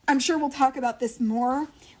 I I'm sure we'll talk about this more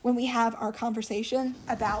when we have our conversation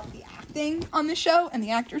about the acting on the show and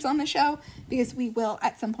the actors on the show, because we will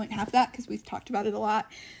at some point have that, because we've talked about it a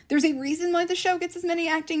lot. There's a reason why the show gets as many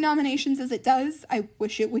acting nominations as it does. I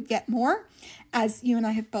wish it would get more. As you and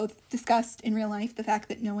I have both discussed in real life, the fact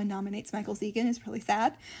that no one nominates Michael Zegan is really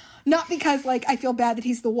sad. Not because, like, I feel bad that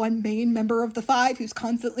he's the one main member of the five who's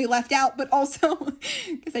constantly left out, but also,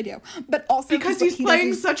 because I do, but also because he's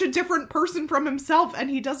playing such a different person from himself, and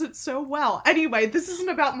he does it so well. Anyway, this isn't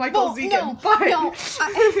about Michael Zegan, but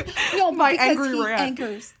my angry rant.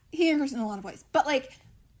 He anchors in a lot of ways. But, like,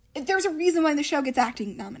 there's a reason why the show gets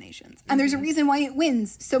acting nominations, and there's a reason why it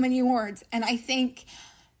wins so many awards, and I think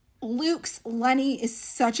Luke's Lenny is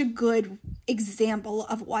such a good example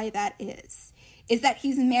of why that is that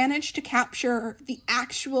he's managed to capture the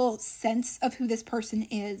actual sense of who this person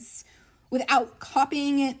is without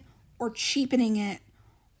copying it or cheapening it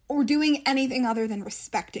or doing anything other than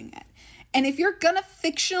respecting it. And if you're gonna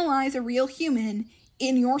fictionalize a real human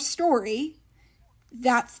in your story,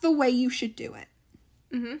 that's the way you should do it.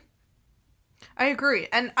 Mm-hmm. I agree.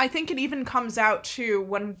 And I think it even comes out to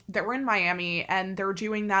when they're in Miami and they're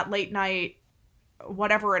doing that late night,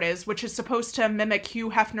 whatever it is, which is supposed to mimic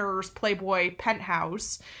Hugh Hefner's Playboy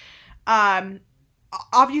Penthouse.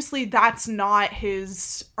 Obviously that's not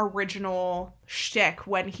his original shtick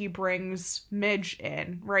when he brings Midge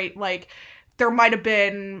in, right? Like, there might have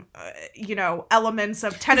been, elements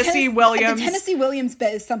of Tennessee Williams. The Tennessee Williams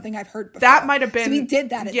bit is something I've heard before. That might have been. So he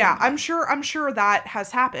did that. I'm sure that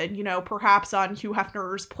has happened, perhaps on Hugh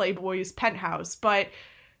Hefner's Playboy's Penthouse. But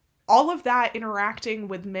all of that interacting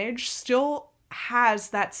with Midge still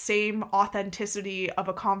has that same authenticity of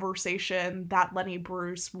a conversation that Lenny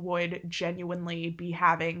Bruce would genuinely be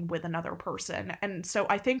having with another person. And so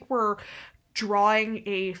I think we're drawing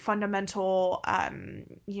a fundamental,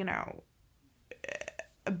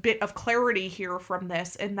 a bit of clarity here from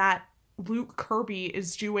this, in that Luke Kirby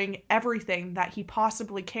is doing everything that he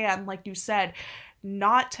possibly can, like you said,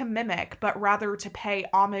 not to mimic, but rather to pay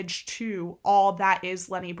homage to all that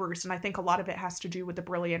is Lenny Bruce. And I think a lot of it has to do with the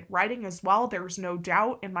brilliant writing as well. There's no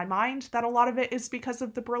doubt in my mind that a lot of it is because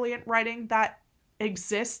of the brilliant writing that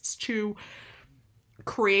exists to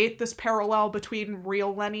create this parallel between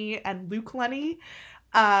real Lenny and Luke Lenny.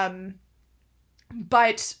 But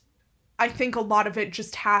I think a lot of it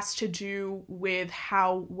just has to do with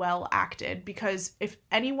how well acted, because if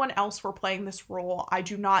anyone else were playing this role, I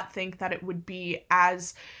do not think that it would be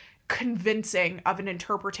as convincing of an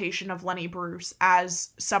interpretation of Lenny Bruce as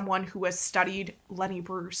someone who has studied Lenny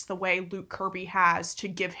Bruce the way Luke Kirby has, to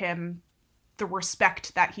give him the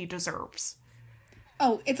respect that he deserves.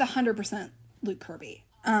 Oh, it's 100% Luke Kirby.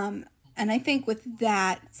 And I think with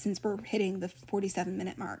that, since we're hitting the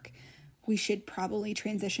 47-minute mark, we should probably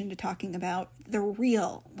transition to talking about the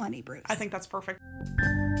real Lenny Bruce. I think that's perfect.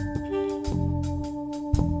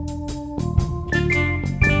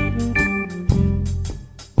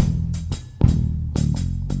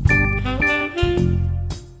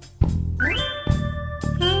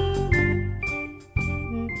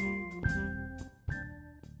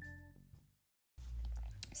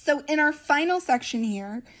 So in our final section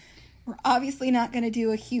here, we're obviously not going to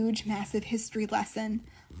do a huge, massive history lesson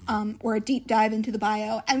or a deep dive into the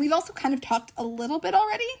bio. And we've also kind of talked a little bit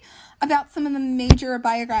already about some of the major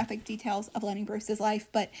biographic details of Lenny Bruce's life.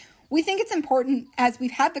 But we think it's important, as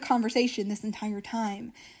we've had the conversation this entire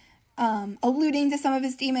time, alluding to some of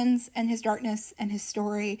his demons and his darkness and his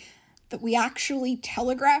story, that we actually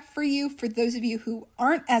telegraph for you, for those of you who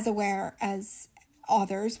aren't as aware as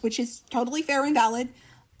others, which is totally fair and valid,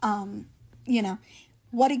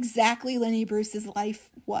 what exactly Lenny Bruce's life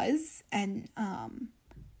was. And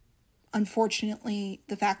unfortunately,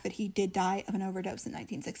 the fact that he did die of an overdose in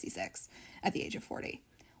 1966 at the age of 40,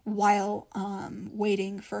 while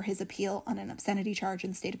waiting for his appeal on an obscenity charge in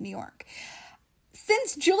the state of New York.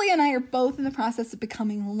 Since Julia and I are both in the process of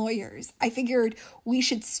becoming lawyers, I figured we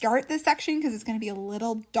should start this section, because it's going to be a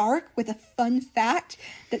little dark, with a fun fact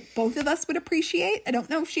that both of us would appreciate. I don't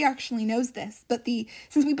know if she actually knows this, but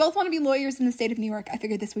since we both want to be lawyers in the state of New York, I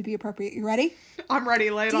figured this would be appropriate. You ready? I'm ready.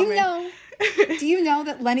 Lay it on me. Do you know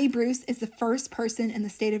that Lenny Bruce is the first person in the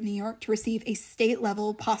state of New York to receive a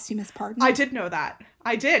state-level posthumous pardon? I did know that.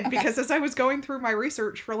 I did, okay. Because as I was going through my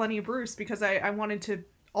research for Lenny Bruce, because I wanted to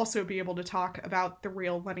also be able to talk about the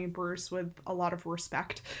real Lenny Bruce with a lot of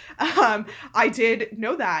respect, I did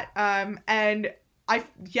know that. And I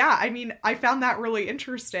found that really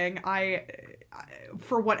interesting. I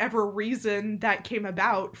for whatever reason that came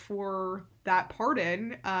about for that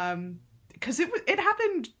pardon, because it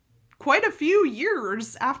happened quite a few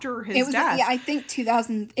years after his death. Yeah, I think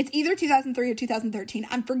 2000. It's either 2003 or 2013.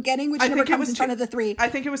 I'm forgetting which number comes in front of the 3. I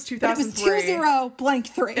think it was 2003. But it was 20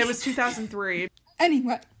 3. It was 2003.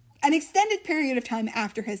 Anyway, an extended period of time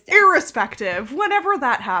after his death. Irrespective, whenever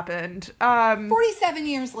that happened. 47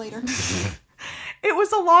 years later. It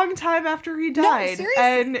was a long time after he died. No,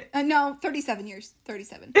 seriously. And, no, 37 years.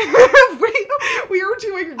 37. we were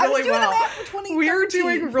doing really well. I was doing the math for 2013. We were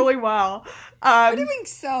doing really well. We're doing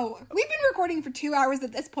so. We've been recording for 2 hours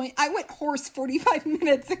at this point. I went hoarse 45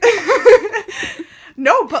 minutes ago.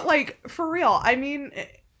 No, but like, for real, I mean,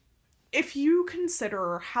 if you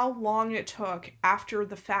consider how long it took after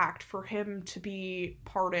the fact for him to be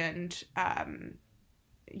pardoned,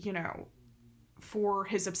 you know, for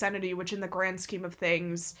his obscenity, which in the grand scheme of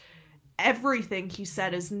things, everything he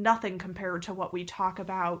said is nothing compared to what we talk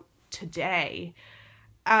about today.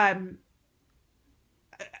 I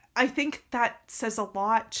think that says a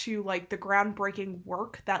lot to like the groundbreaking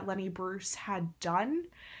work that Lenny Bruce had done,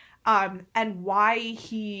 and why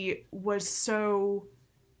he was so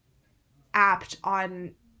apt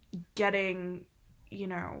on getting, you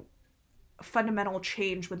know, fundamental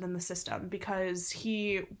change within the system, because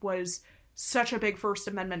he was such a big First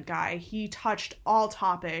Amendment guy. He touched all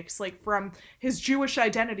topics, like from his Jewish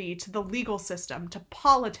identity to the legal system to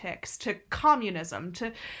politics to communism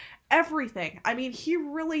to everything. I mean, he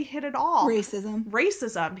really hit it all.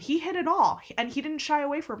 Racism. He hit it all, and he didn't shy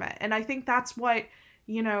away from it. And I think that's what,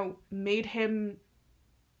 you know, made him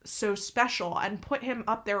so special and put him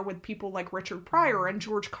up there with people like Richard Pryor and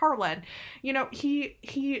George Carlin. You know,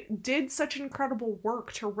 he did such incredible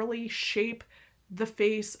work to really shape the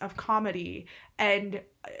face of comedy and,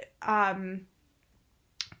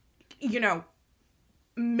 you know,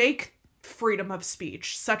 make freedom of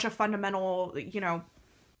speech such a fundamental, you know,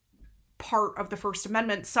 part of the First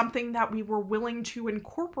Amendment, something that we were willing to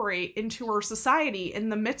incorporate into our society in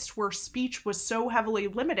the midst where speech was so heavily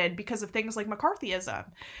limited because of things like McCarthyism.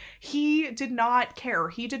 He did not care.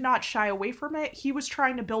 He did not shy away from it. He was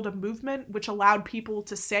trying to build a movement which allowed people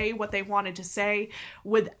to say what they wanted to say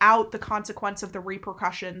without the consequence of the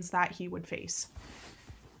repercussions that he would face.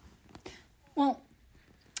 Well,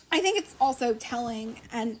 I think it's also telling,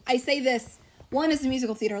 and I say this, one, as a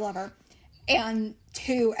musical theater lover, and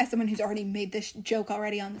two, as someone who's already made this joke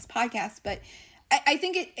already on this podcast, but I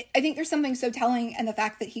think there's something so telling in the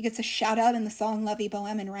fact that he gets a shout out in the song La Vie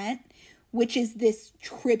Bohème and Rent, which is this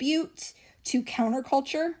tribute to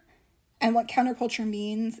counterculture and what counterculture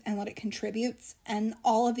means and what it contributes, and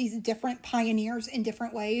all of these different pioneers in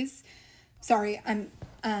different ways. Sorry, I'm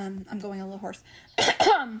going a little hoarse.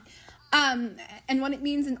 And what it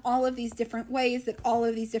means in all of these different ways, that all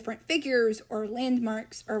of these different figures or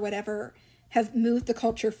landmarks or whatever have moved the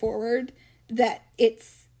culture forward, that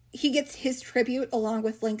he gets his tribute along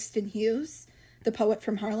with Langston Hughes, the poet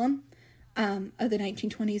from Harlem, of the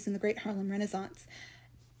 1920s and the Great Harlem Renaissance.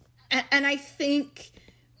 And I think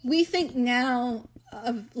we think now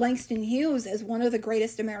of Langston Hughes as one of the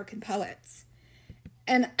greatest American poets.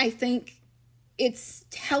 And I think it's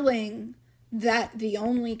telling that the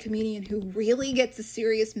only comedian who really gets a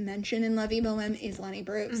serious mention in La Vie Bohème is Lenny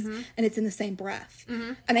Bruce. Mm-hmm. And it's in the same breath.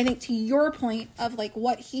 Mm-hmm. And I think to your point of like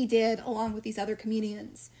what he did along with these other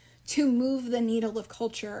comedians to move the needle of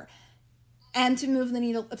culture and to move the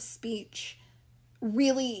needle of speech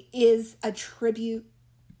really is a tribute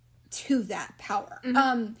to that power.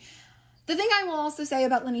 Mm-hmm. The thing I will also say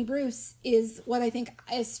about Lenny Bruce is what I think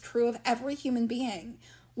is true of every human being,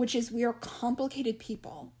 which is we are complicated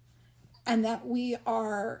people. And that we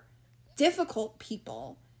are difficult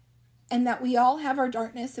people, and that we all have our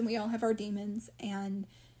darkness and we all have our demons. And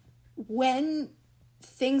when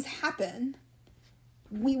things happen,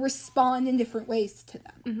 we respond in different ways to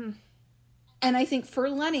them. Mm-hmm. And I think for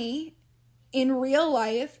Lenny, in real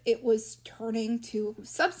life, it was turning to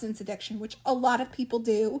substance addiction, which a lot of people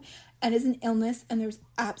do, and is an illness, and there's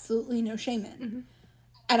absolutely no shame in. Mm-hmm.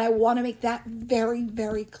 And I want to make that very,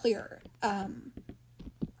 very clear.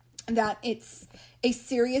 That it's a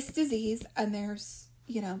serious disease, and there's,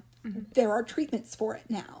 you know, mm-hmm. there are treatments for it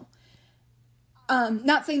now.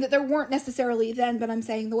 Not saying that there weren't necessarily then, but I'm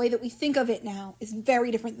saying the way that we think of it now is very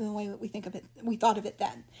different than the way that we thought of it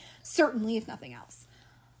then. Certainly, if nothing else.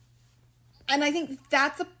 And I think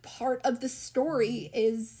that's a part of the story,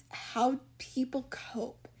 is how people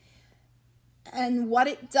cope. And what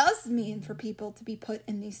it does mean for people to be put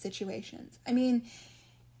in these situations. I mean,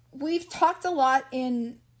 we've talked a lot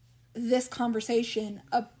in this conversation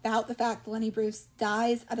about the fact Lenny Bruce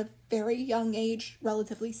dies at a very young age,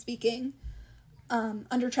 relatively speaking,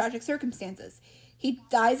 under tragic circumstances. He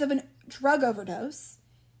dies of a drug overdose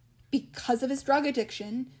because of his drug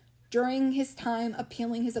addiction, during his time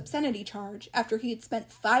appealing his obscenity charge after he had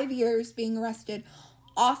spent 5 years being arrested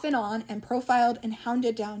off and on and profiled and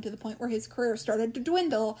hounded down to the point where his career started to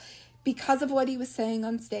dwindle because of what he was saying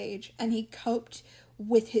on stage, and he coped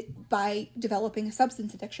with it by developing a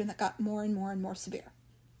substance addiction that got more and more and more severe.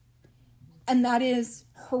 And that is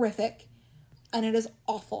horrific, and it is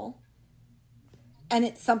awful, and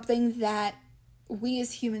it's something that we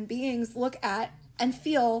as human beings look at and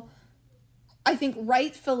feel, I think,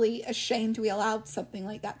 rightfully ashamed we allowed something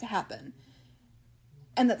like that to happen,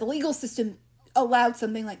 and that the legal system allowed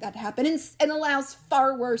something like that to happen, and allows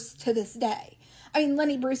far worse to this day. I mean,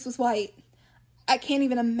 Lenny Bruce was white. I can't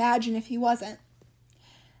even imagine if he wasn't.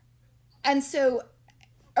 And so,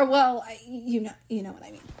 or well, you know what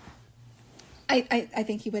I mean. I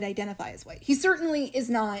think he would identify as white. He certainly is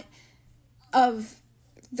not of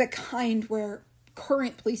the kind where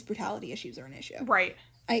current police brutality issues are an issue. Right.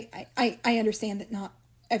 I understand that not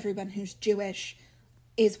everyone who's Jewish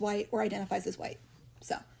is white or identifies as white.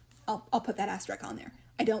 So I'll put that asterisk on there.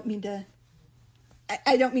 I don't mean to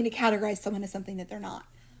categorize someone as something that they're not.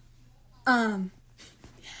 I'm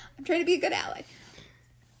trying to be a good ally.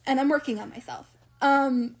 And I'm working on myself.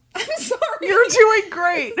 I'm sorry. You're doing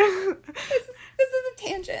great. This is a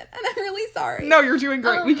tangent, and I'm really sorry. No, you're doing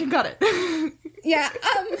great. We can cut it. Yeah.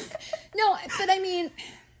 No, but I mean,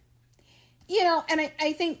 and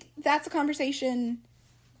I think that's a conversation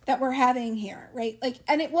that we're having here, right? Like,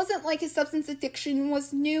 and it wasn't like his substance addiction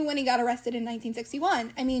was new when he got arrested in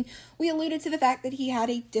 1961. I mean, we alluded to the fact that he had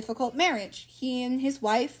a difficult marriage. He and his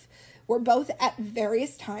wife were both at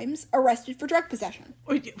various times arrested for drug possession.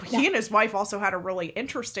 He and his wife also had a really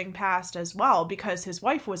interesting past as well, because his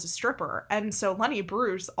wife was a stripper. And so Lenny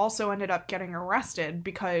Bruce also ended up getting arrested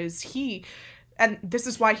because and this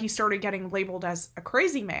is why he started getting labeled as a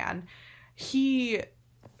crazy man. He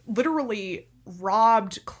literally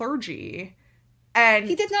robbed clergy, and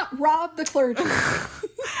he did not rob the clergy.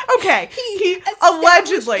 Okay, he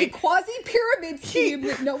allegedly a quasi-pyramid scheme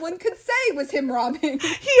that no one could say was him robbing.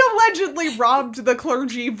 He allegedly robbed the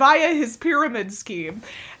clergy via his pyramid scheme.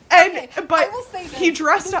 And okay, but I will say he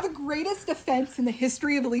dressed up the greatest defense in the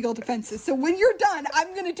history of legal defenses. So when you're done,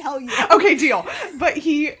 I'm going to tell you. Okay, deal. But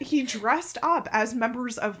he dressed up as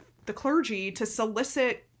members of the clergy to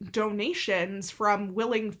solicit donations from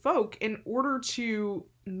willing folk in order to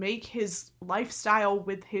make his lifestyle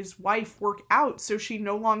with his wife work out so she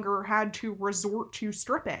no longer had to resort to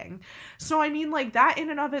stripping. So I mean, like, that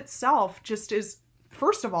in and of itself just is,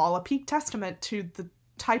 first of all, a peak testament to the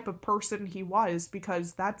type of person he was,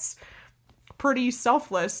 because that's pretty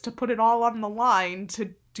selfless to put it all on the line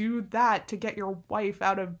to do that to get your wife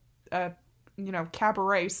out of a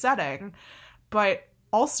cabaret setting. But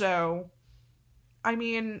also, I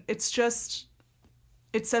mean, it says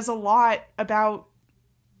a lot about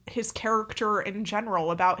his character in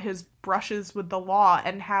general, about his brushes with the law,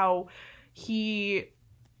 and how he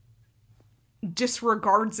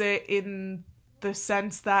disregards it in the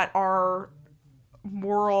sense that our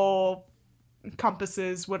moral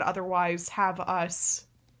compasses would otherwise have us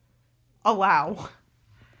allow.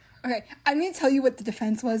 Okay, I'm going to tell you what the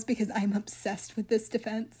defense was, because I'm obsessed with this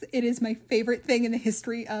defense. It is my favorite thing in the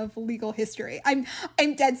history of legal history. I'm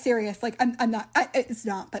dead serious. Like, I'm not, it's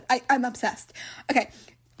not, but I'm obsessed. Okay,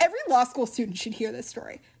 every law school student should hear this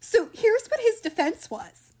story. So here's what his defense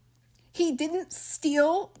was. He didn't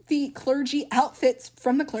steal the clergy outfits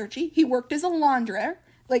from the clergy. He worked as a launderer,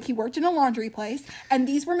 like he worked in a laundry place, and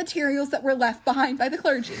these were materials that were left behind by the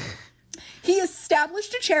clergy. He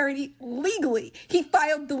established a charity legally. He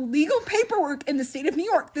filed the legal paperwork in the state of New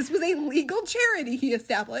York. This was a legal charity he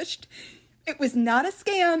established. It was not a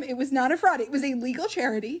scam. It was not a fraud. It was a legal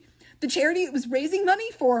charity. The charity it was raising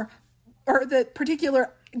money for, or the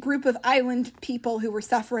particular group of island people who were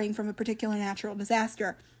suffering from a particular natural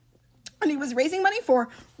disaster, and he was raising money for,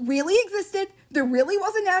 really existed. There really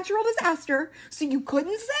was a natural disaster, so you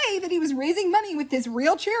couldn't say that he was raising money with this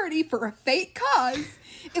real charity for a fake cause.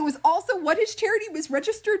 It was also what his charity was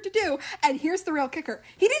registered to do. And here's the real kicker.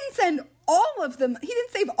 He didn't save all of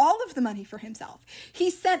the money for himself.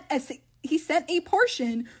 He sent a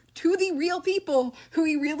portion to the real people who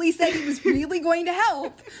he really said he was really going to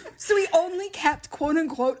help. So he only kept quote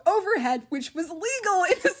unquote overhead, which was legal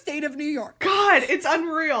in the state of New York. God, it's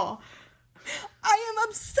unreal. I am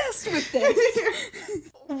obsessed with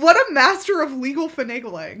this. What a master of legal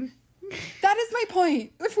finagling. That is my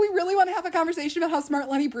point. If we really want to have a conversation about how smart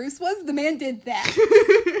Lenny Bruce was, the man did that.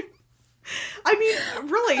 I mean,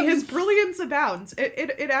 really, his brilliance abounds.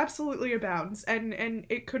 It absolutely abounds. And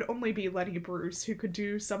it could only be Lenny Bruce who could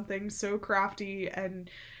do something so crafty and,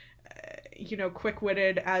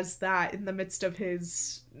 quick-witted as that in the midst of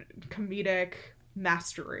his comedic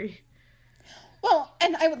mastery. Well,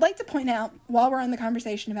 and I would like to point out, while we're on the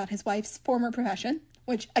conversation about his wife's former profession,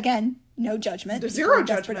 which, again, no judgment. Zero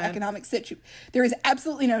judgment. Economic situation. There is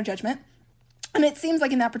absolutely no judgment. And it seems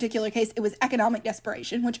like in that particular case, it was economic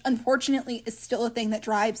desperation, which unfortunately is still a thing that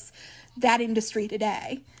drives that industry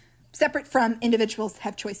today, separate from individuals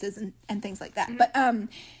have choices and things like that. Mm-hmm. But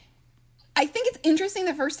I think it's interesting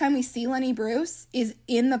the first time we see Lenny Bruce is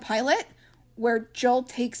in the pilot where Joel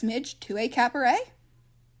takes Midge to a cabaret.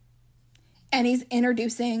 And he's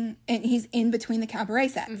he's in between the cabaret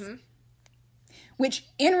sets. Mm-hmm. Which,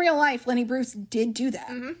 in real life, Lenny Bruce did do that.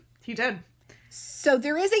 Mm-hmm. He did. So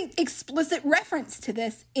there is an explicit reference to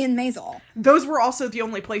this in Maisel. Those were also the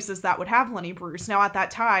only places that would have Lenny Bruce. Now, at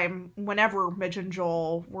that time, whenever Midge and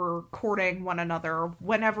Joel were courting one another,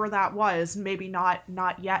 whenever that was, maybe not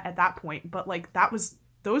yet at that point, but,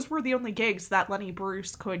 those were the only gigs that Lenny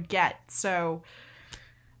Bruce could get. So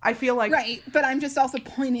I feel like... Right, but I'm just also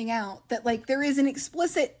pointing out that, there is an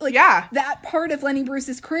explicit... that part of Lenny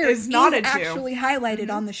Bruce's career is actually highlighted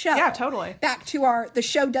on the show. Yeah, totally. Back to the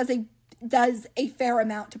show does a fair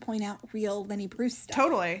amount to point out real Lenny Bruce stuff.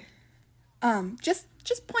 Totally.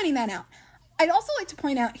 Just pointing that out. I'd also like to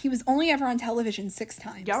point out he was only ever on television 6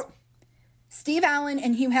 times. Yep. Steve Allen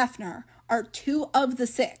and Hugh Hefner are 2 of the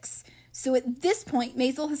 6. So at this point,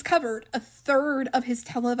 Maisel has covered a third of his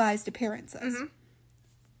televised appearances. Mm-hmm.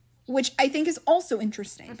 Which I think is also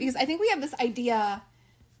interesting, because I think we have this idea,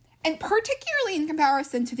 and particularly in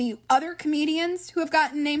comparison to the other comedians who have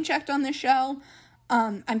gotten name-checked on this show,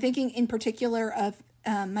 I'm thinking in particular of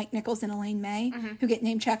Mike Nichols and Elaine May, mm-hmm. who get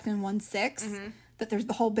name-checked in 1/6, mm-hmm. that there's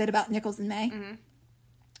the whole bit about Nichols and May. Mm-hmm.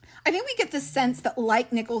 I think we get the sense that,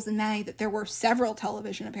 like Nichols and May, that there were several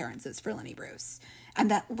television appearances for Lenny Bruce, and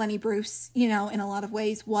that Lenny Bruce, in a lot of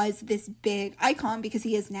ways, was this big icon because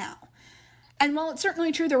he is now. And while it's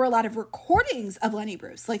certainly true there were a lot of recordings of Lenny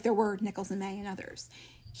Bruce, like there were Nichols and May and others,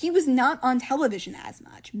 he was not on television as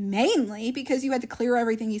much, mainly because you had to clear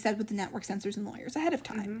everything he said with the network censors and lawyers ahead of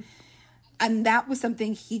time. Mm-hmm. And that was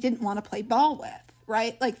something he didn't want to play ball with,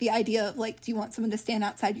 right? The idea of, do you want someone to stand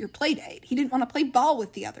outside your play date? He didn't want to play ball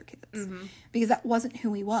with the other kids, mm-hmm. because that wasn't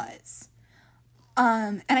who he was.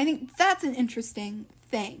 And I think that's an interesting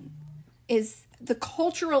thing, is the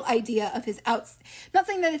cultural idea of his not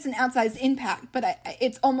saying that it's an outsized impact, but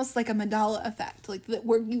it's almost like a Mandela effect,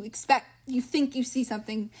 where you think you see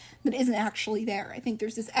something that isn't actually there. I think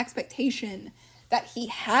there's this expectation that he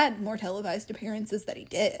had more televised appearances that he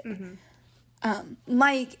did, mm-hmm.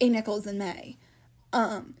 Like a Nichols and May,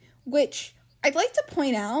 which I'd like to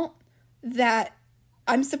point out that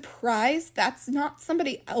I'm surprised that's not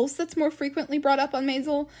somebody else that's more frequently brought up on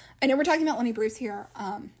Maisel. I know we're talking about Lenny Bruce here,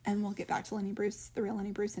 and we'll get back to Lenny Bruce, the real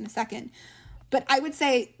Lenny Bruce, in a second. But I would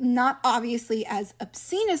say not obviously as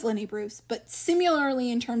obscene as Lenny Bruce, but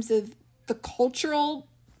similarly in terms of the cultural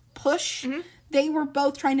push mm-hmm. they were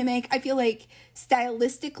both trying to make. I feel like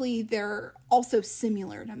stylistically they're also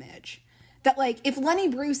similar to Midge. That, if Lenny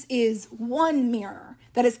Bruce is one mirror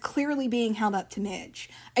that is clearly being held up to Midge,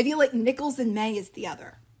 I feel like Nichols and May is the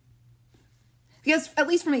other. Because, at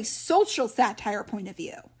least from a social satire point of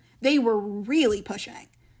view, they were really pushing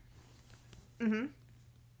mm-hmm.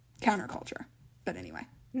 counterculture. But anyway.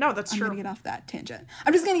 No, that's true. I'm going to get off that tangent.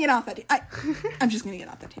 I'm just going to get off that. I'm just going to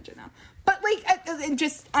get off that tangent now. But,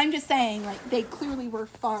 I'm just saying, they clearly were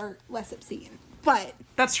far less obscene. But.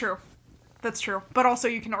 That's true. That's true. But also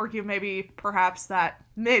you can argue perhaps that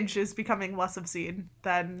Midge is becoming less obscene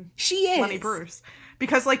than Lenny Bruce.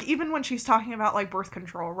 Because, even when she's talking about, birth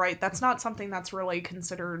control, right, that's not something that's really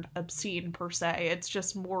considered obscene per se. It's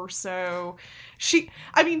just more so...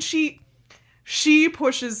 She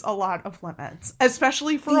pushes a lot of limits,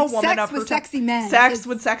 especially for a woman of her time. Sex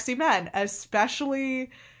with sexy men. Especially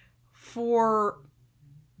for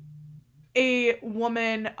a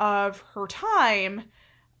woman of her time.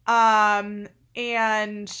 And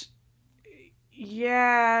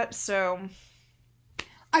yeah, so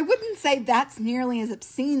I wouldn't say that's nearly as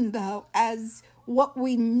obscene though as what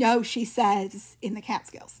we know she says in the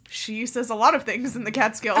Catskills. She says a lot of things in the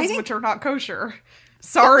Catskills which are not kosher.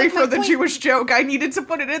 Sorry for the Jewish joke. I needed to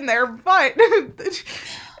put it in there, but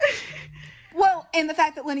well, and the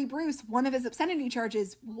fact that Lenny Bruce, one of his obscenity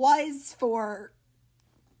charges was for,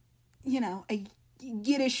 a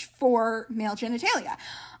Yiddish for male genitalia.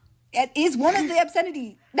 It is one of the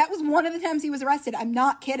obscenity. That was one of the times he was arrested. I'm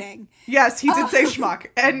not kidding. Yes, he did say schmuck.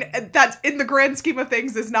 And that's, in the grand scheme of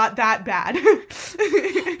things, is not that bad.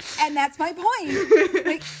 And that's my point.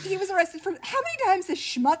 Like, he was arrested for... How many times has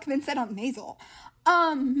schmuck been said on Maisel?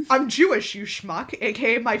 I'm Jewish, you schmuck,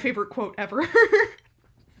 aka my favorite quote ever. Well,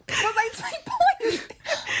 that's my point.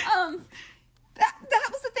 That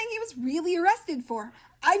was the thing he was really arrested for.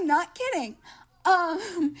 I'm not kidding.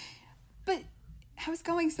 But I was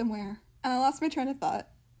going somewhere, and I lost my train of thought.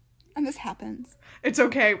 And this happens. It's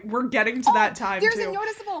okay. We're getting to that time, too.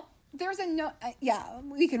 Yeah,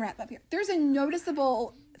 we can wrap up here. There's a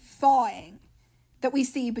noticeable thawing that we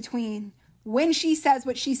see between when she says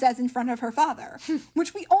what she says in front of her father,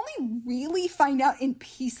 which we only really find out in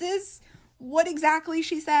pieces what exactly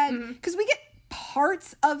she said, because we get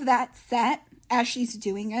parts of that set as she's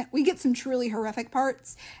doing it. We get some truly horrific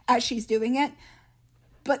parts as she's doing it,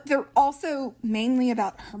 but they're also mainly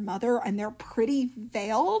about her mother, and they're pretty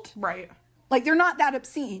veiled. Right. Like, they're not that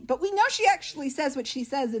obscene, but we know she actually says what she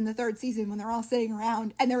says in the third season when they're all sitting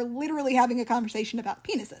around and they're literally having a conversation about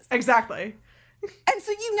penises. Exactly. And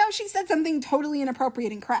so you know she said something totally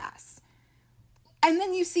inappropriate and crass. And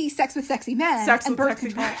then you see Sex with Sexy Men and birth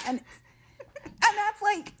control. And that's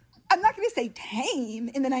like, I'm not going to say tame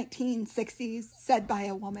in the 1960s, said by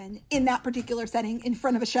a woman in that particular setting in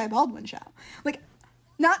front of a Shai Baldwin show. Like,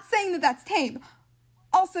 not saying that that's tame.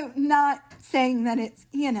 Also, not saying that it's,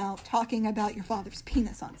 talking about your father's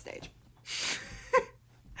penis on stage.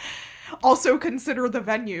 Also consider the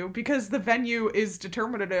venue, because the venue is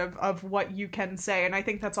determinative of what you can say, and I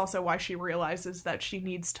think that's also why she realizes that she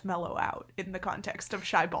needs to mellow out in the context of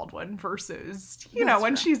Shai Baldwin versus,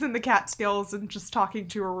 when she's in the Catskills and just talking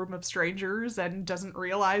to a room of strangers and doesn't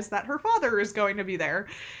realize that her father is going to be there.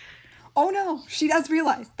 Oh no, she does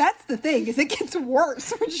realize. That's the thing, is it gets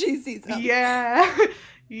worse when she sees him. Yeah.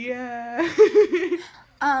 Yeah.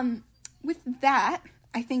 With that,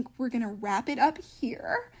 I think we're going to wrap it up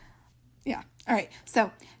here. Yeah. All right.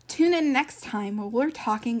 So tune in next time where we're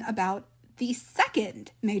talking about the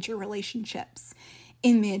second major relationships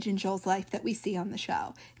in Midge and Joel's life that we see on the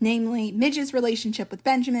show. Namely, Midge's relationship with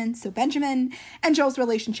Benjamin, so Benjamin, and Joel's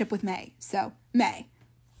relationship with May, so May.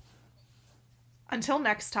 Until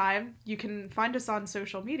next time, you can find us on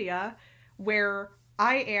social media, where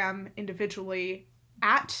I am individually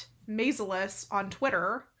at Maiselis on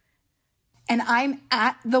Twitter. And I'm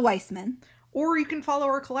at The Weissman. Or you can follow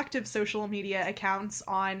our collective social media accounts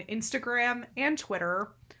on Instagram and Twitter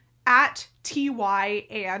at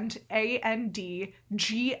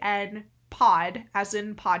TYandAndGN pod, as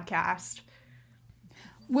in podcast.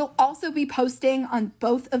 We'll also be posting on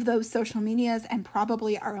both of those social medias and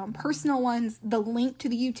probably our own personal ones the link to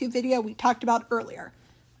the YouTube video we talked about earlier.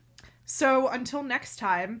 So until next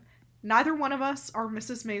time, neither one of us are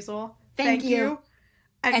Mrs. Maisel. Thank you.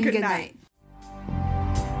 And good night.